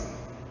Christ.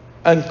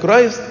 And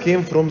Christ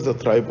came from the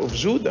tribe of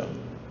Judah.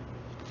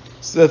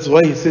 So that's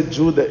why he said,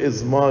 Judah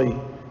is my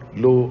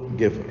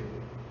lawgiver.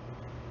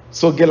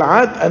 So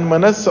Gilead and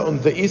Manasseh on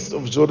the east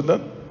of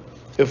Jordan,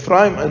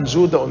 Ephraim and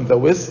Judah on the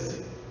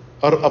west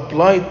are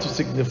applied to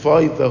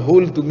signify the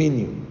whole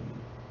dominion.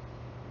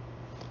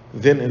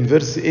 Then in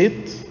verse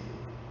 8,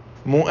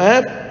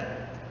 Moab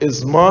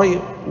is my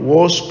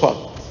wash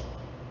pot.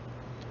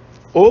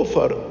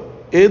 Over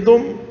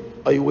Edom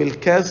I will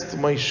cast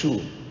my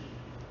shoe.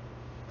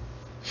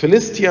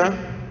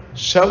 Philistia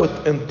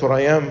shout in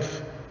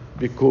triumph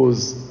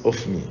because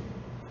of me.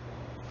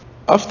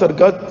 After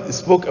God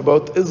spoke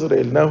about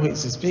Israel, now he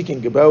is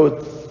speaking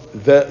about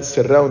the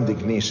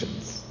surrounding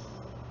nations.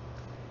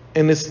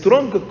 In a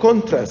strong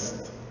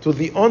contrast to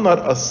the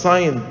honor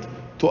assigned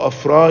to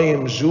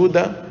Ephraim,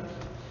 Judah,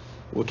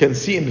 we can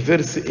see in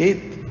verse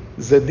 8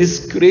 the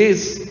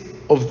disgrace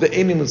of the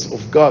enemies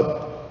of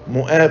God,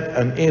 Moab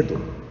and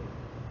Edom.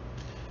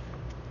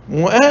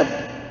 Moab,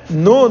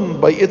 known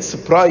by its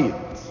pride,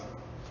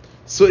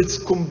 so it's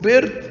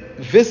compared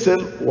vessel,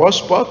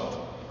 washpot,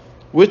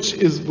 which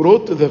is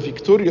brought to the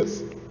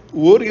victorious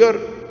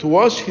warrior to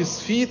wash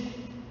his feet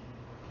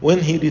when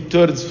he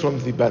returns from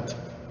the battle.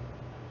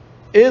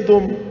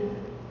 Edom,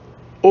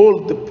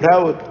 old,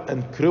 proud,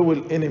 and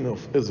cruel enemy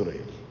of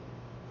Israel.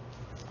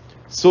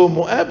 So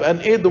Moab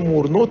and Edom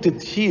were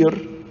noted here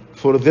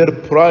for their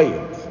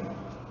pride.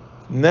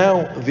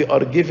 Now they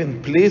are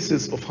given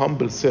places of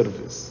humble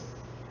service.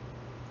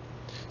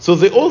 So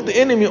the old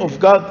enemy of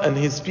God and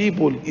his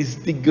people is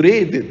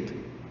degraded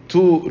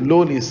to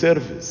lowly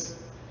service.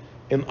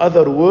 In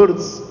other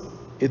words,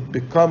 it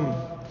becomes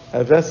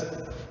a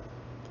vessel.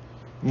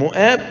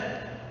 Moab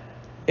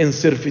in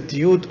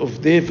servitude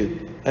of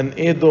David, and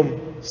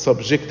Edom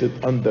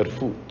subjected under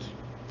foot.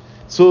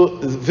 So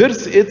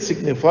verse 8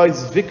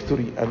 signifies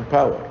victory and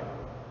power.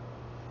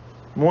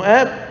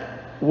 Moab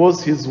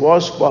was his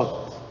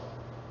washpot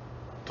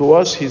to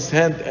wash his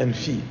hand and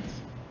feet.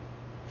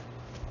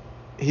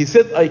 He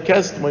said, I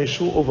cast my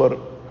shoe over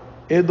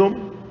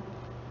Edom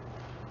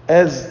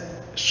as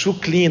shoe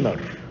cleaner.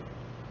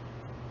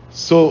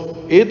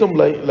 So Edom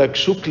like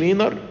shoe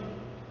cleaner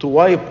to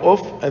wipe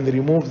off and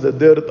remove the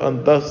dirt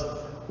and dust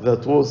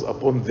that was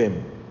upon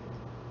them.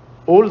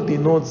 All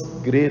denotes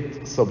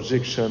great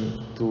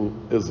subjection to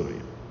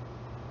Israel.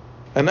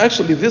 And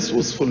actually this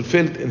was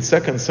fulfilled in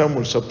 2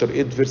 Samuel chapter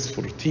 8 verse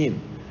 14.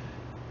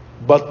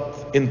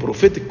 But in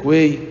prophetic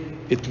way,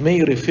 it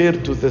may refer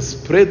to the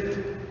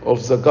spread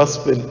of the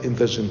gospel in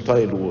the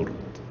Gentile world.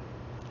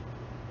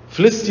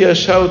 Philistia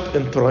shout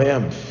in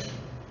triumph,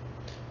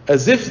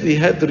 as if they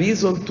had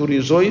reason to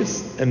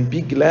rejoice and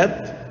be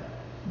glad,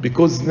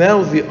 because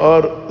now they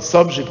are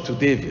subject to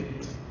David.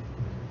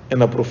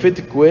 In a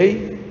prophetic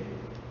way,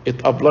 it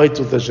applied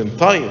to the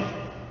Gentile.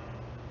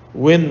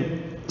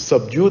 When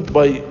subdued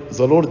by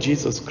the Lord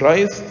Jesus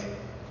Christ,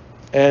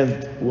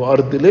 and we are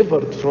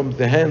delivered from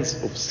the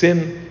hands of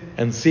sin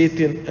and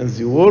Satan and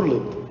the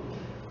world,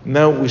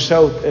 now we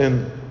shout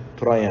in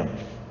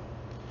triumph.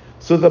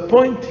 So the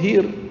point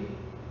here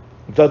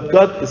that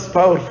God is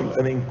powerful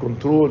and in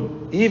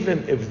control,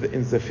 even if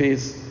in the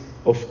face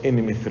of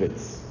enemy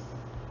threats.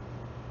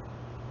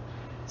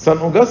 St.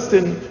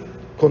 Augustine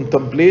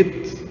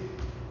contemplates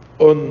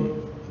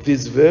on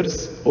this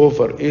verse,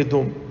 over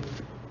Edom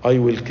I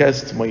will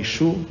cast my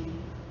shoe,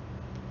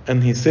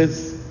 and he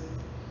says,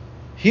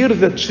 here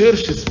the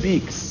church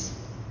speaks,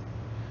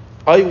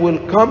 I will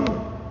come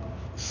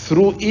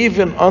through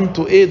even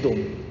unto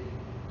Edom.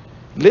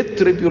 Let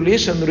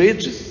tribulation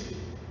rages,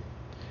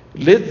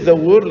 let the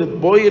world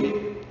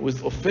boil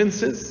with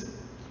offenses,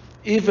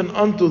 even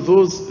unto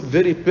those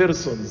very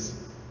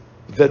persons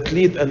that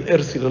lead an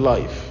earthly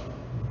life.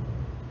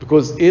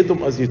 Because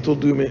Edom, as he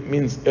told you,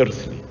 means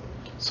earthly.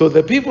 So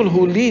the people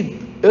who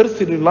lead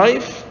earthly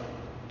life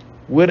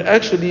will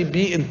actually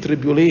be in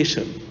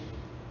tribulation.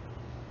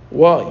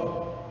 Why?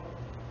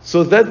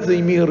 So that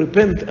they may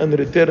repent and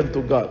return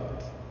to God.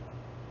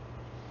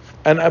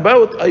 And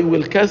about I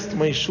will cast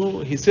my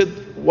shoe, he said,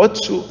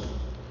 what shoe?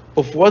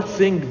 Of what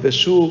thing the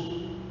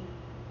shoe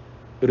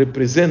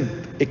represent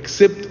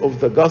except of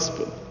the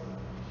gospel?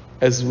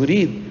 As we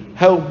read,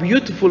 how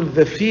beautiful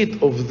the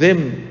feet of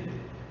them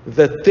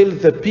that tell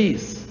the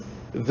peace,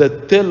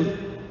 that tell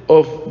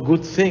of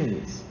good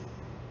things.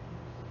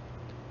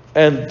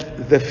 And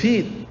the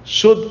feet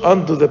should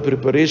unto the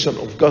preparation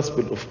of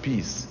gospel of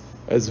peace,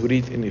 as we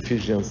read in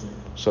Ephesians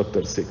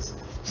chapter 6.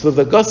 So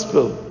the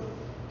gospel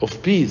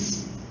of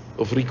peace,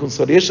 of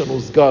reconciliation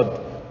with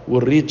God,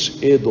 will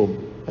reach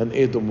Edom, and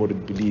Edom will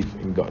believe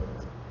in God.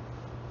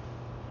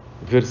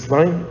 Verse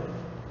 9,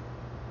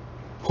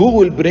 who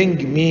will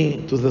bring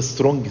me to the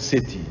strong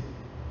city?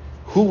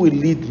 Who will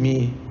lead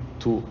me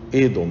to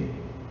Edom?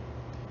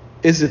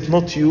 Is it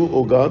not you,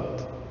 O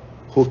God,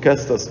 who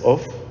cast us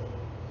off?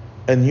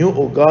 And you,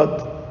 O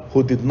God,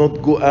 who did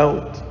not go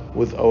out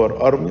with our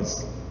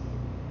armies?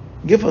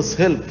 Give us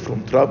help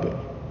from trouble,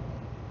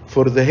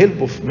 for the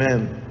help of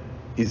man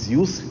is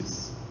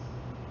useless.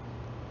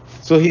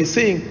 So he's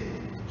saying,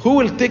 who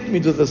will take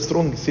me to the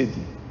strong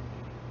city?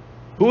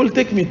 Who will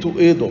take me to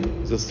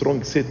Edom, the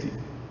strong city?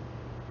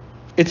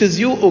 It is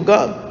you, O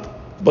God,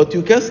 but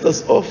you cast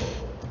us off,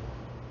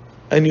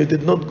 and you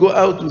did not go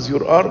out with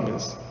your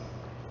armies.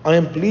 I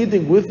am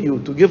pleading with you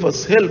to give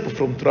us help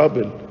from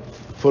trouble,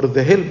 for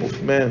the help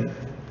of man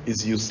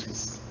is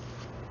useless.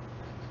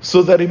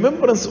 So the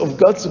remembrance of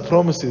God's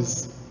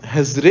promises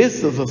has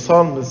raised the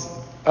psalmist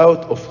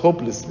out of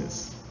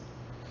hopelessness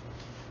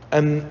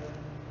and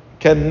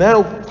can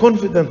now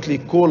confidently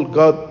call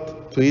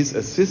God to his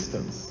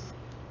assistance.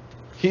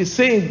 He is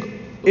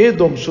saying,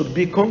 Edom should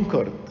be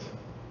conquered.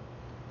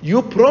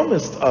 You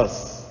promised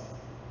us,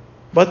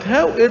 but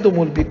how Edom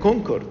will be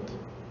conquered?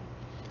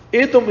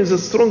 Edom is a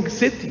strong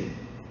city.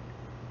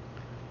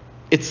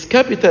 Its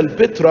capital,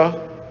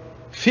 Petra,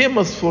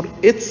 famous for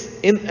its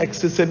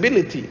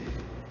inaccessibility.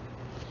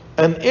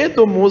 And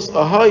Edom was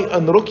a high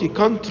and rocky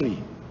country,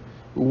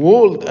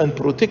 walled and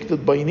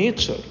protected by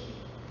nature,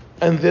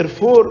 and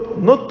therefore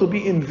not to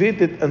be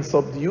invaded and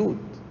subdued,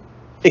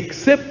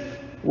 except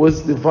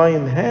with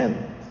divine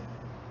hand.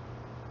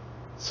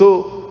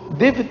 So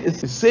David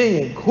is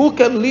saying, who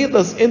can lead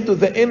us into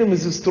the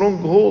enemy's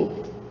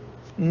stronghold?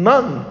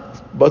 None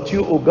but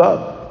you, O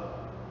God.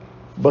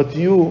 But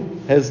you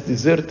has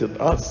deserted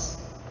us.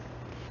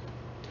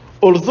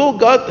 Although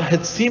God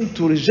had seemed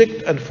to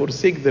reject and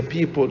forsake the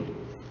people,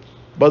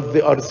 but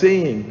they are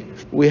saying,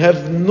 we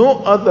have no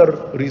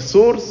other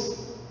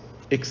resource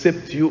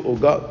except you, O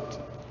God.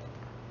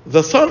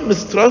 The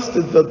psalmist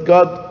trusted that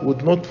God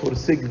would not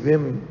forsake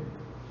them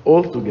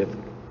altogether.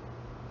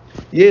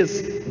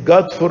 Yes,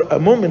 God for a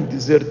moment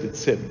deserted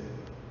them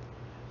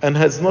and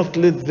has not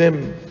led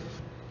them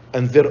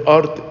and their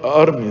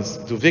armies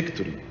to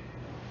victory.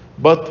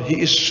 But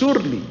he is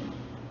surely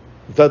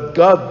that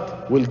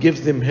God will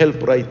give them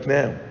help right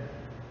now,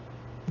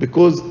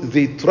 because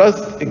they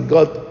trust in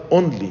God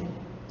only.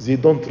 They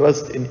don't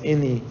trust in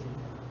any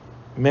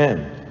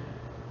man.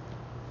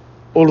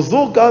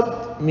 Although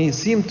God may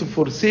seem to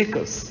forsake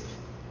us,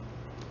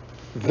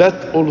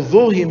 that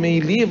although he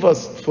may leave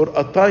us for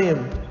a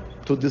time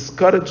to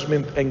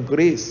discouragement and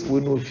grace,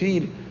 when we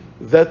feel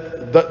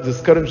that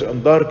discouragement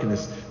and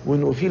darkness,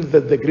 when we feel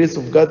that the grace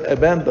of God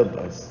abandoned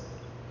us,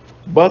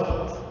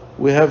 but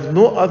we have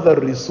no other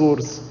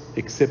resource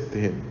except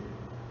him.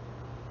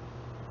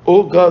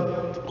 O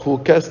God, who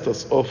cast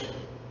us off.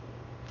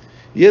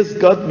 Yes,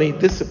 God may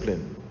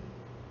discipline,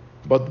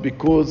 but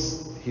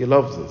because he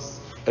loves us,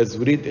 as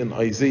we read in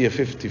Isaiah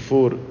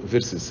 54,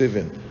 verse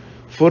 7,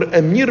 for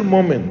a mere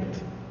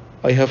moment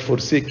I have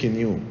forsaken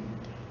you,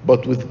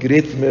 but with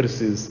great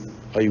mercies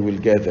I will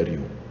gather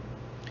you.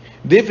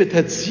 David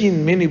had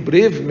seen many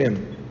brave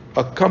men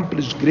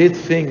accomplish great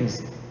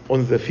things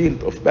on the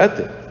field of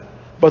battle.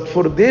 But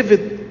for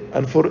David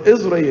and for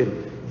Israel,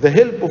 the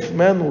help of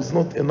man was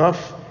not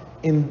enough.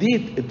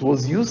 Indeed, it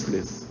was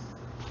useless.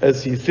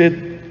 As he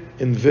said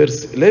in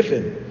verse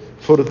 11,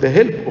 for the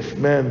help of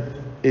man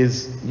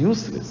is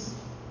useless.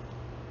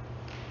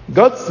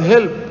 God's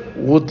help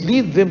would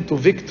lead them to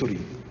victory.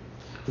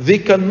 They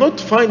cannot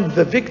find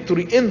the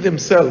victory in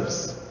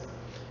themselves.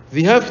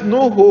 They have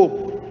no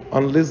hope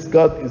unless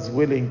God is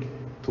willing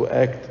to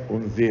act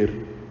on their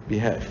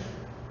behalf.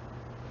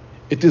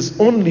 It is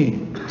only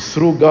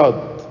through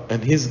God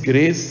and his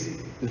grace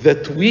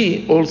that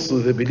we, also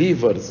the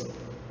believers,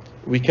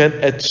 we can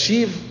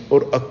achieve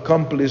or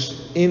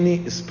accomplish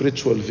any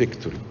spiritual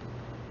victory.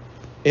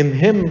 In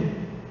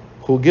him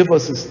who gives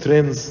us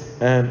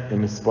strength and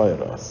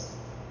inspire us.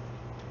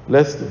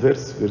 Last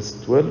verse,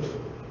 verse 12.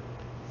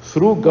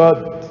 Through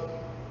God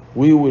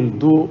we will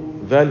do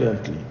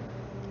valiantly,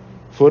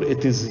 for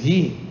it is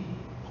he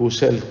who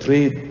shall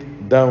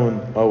tread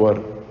down our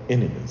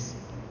enemies.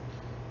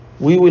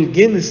 We will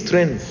gain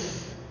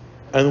strength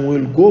and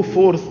will go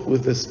forth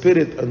with the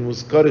spirit and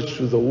with courage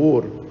to the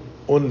war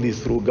only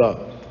through God.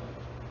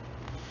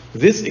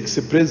 This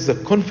expresses the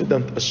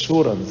confident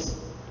assurance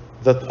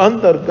that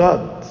under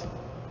God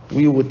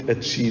we would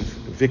achieve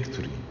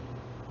victory.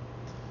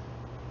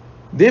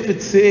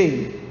 David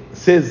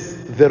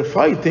says their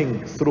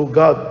fighting through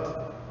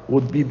God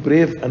would be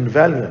brave and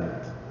valiant,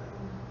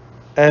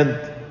 and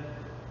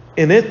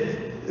in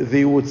it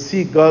they would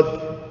see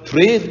God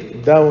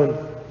tread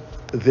down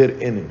their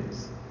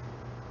enemies.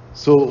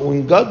 So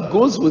when God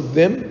goes with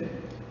them,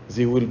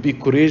 they will be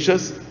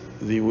courageous,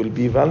 they will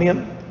be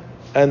valiant,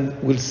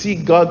 and will see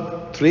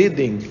God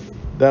treading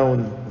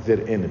down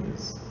their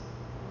enemies.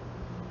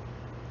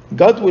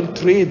 God will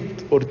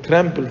tread or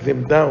trample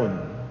them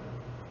down.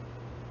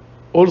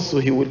 Also,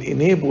 he will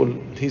enable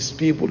his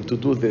people to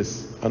do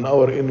this, and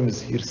our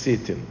enemies here,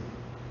 Satan.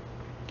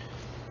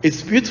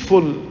 It's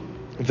beautiful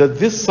that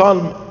this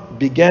psalm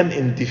began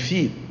in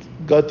defeat,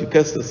 God, you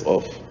cast us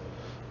off,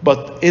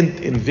 but end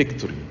in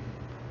victory.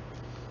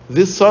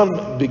 This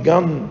psalm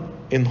began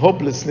in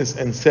hopelessness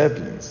and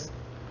sadness,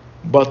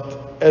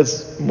 but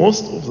as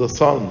most of the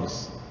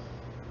psalms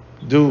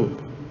do,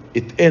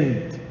 it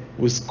ends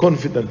with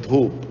confident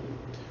hope,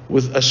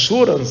 with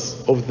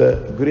assurance of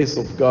the grace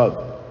of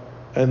God,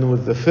 and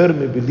with the firm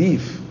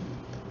belief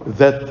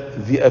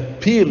that the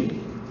appeal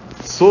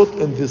sought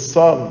in this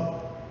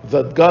psalm,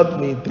 that God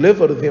may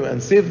deliver them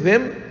and save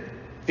them,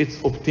 it's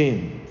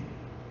obtained.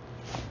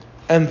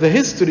 And the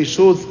history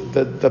shows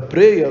that the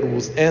prayer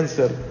was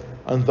answered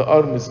and the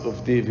armies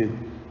of David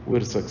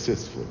were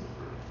successful.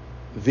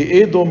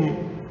 The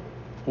Edom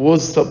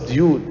was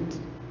subdued,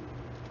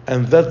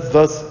 and that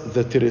thus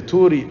the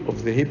territory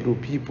of the Hebrew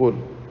people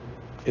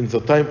in the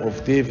time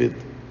of David,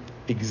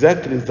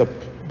 exactly the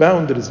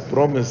boundaries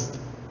promised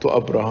to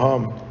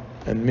Abraham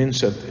and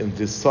mentioned in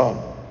this psalm.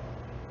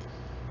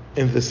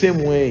 In the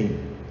same way,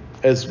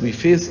 as we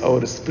face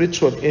our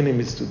spiritual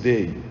enemies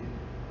today,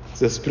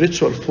 the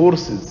spiritual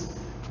forces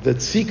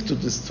that seek to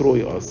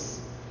destroy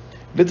us,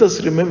 let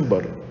us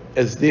remember,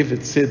 as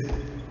David said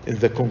in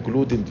the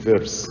concluding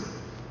verse,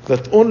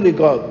 that only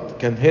God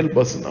can help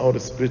us in our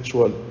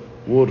spiritual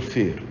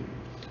warfare.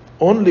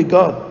 Only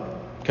God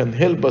can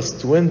help us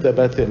to win the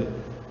battle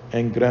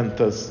and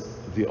grant us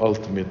the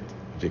ultimate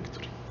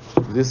victory.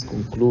 This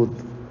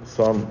concludes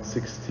Psalm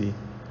 60.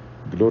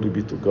 Glory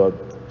be to God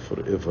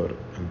forever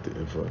and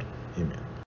ever. Amen.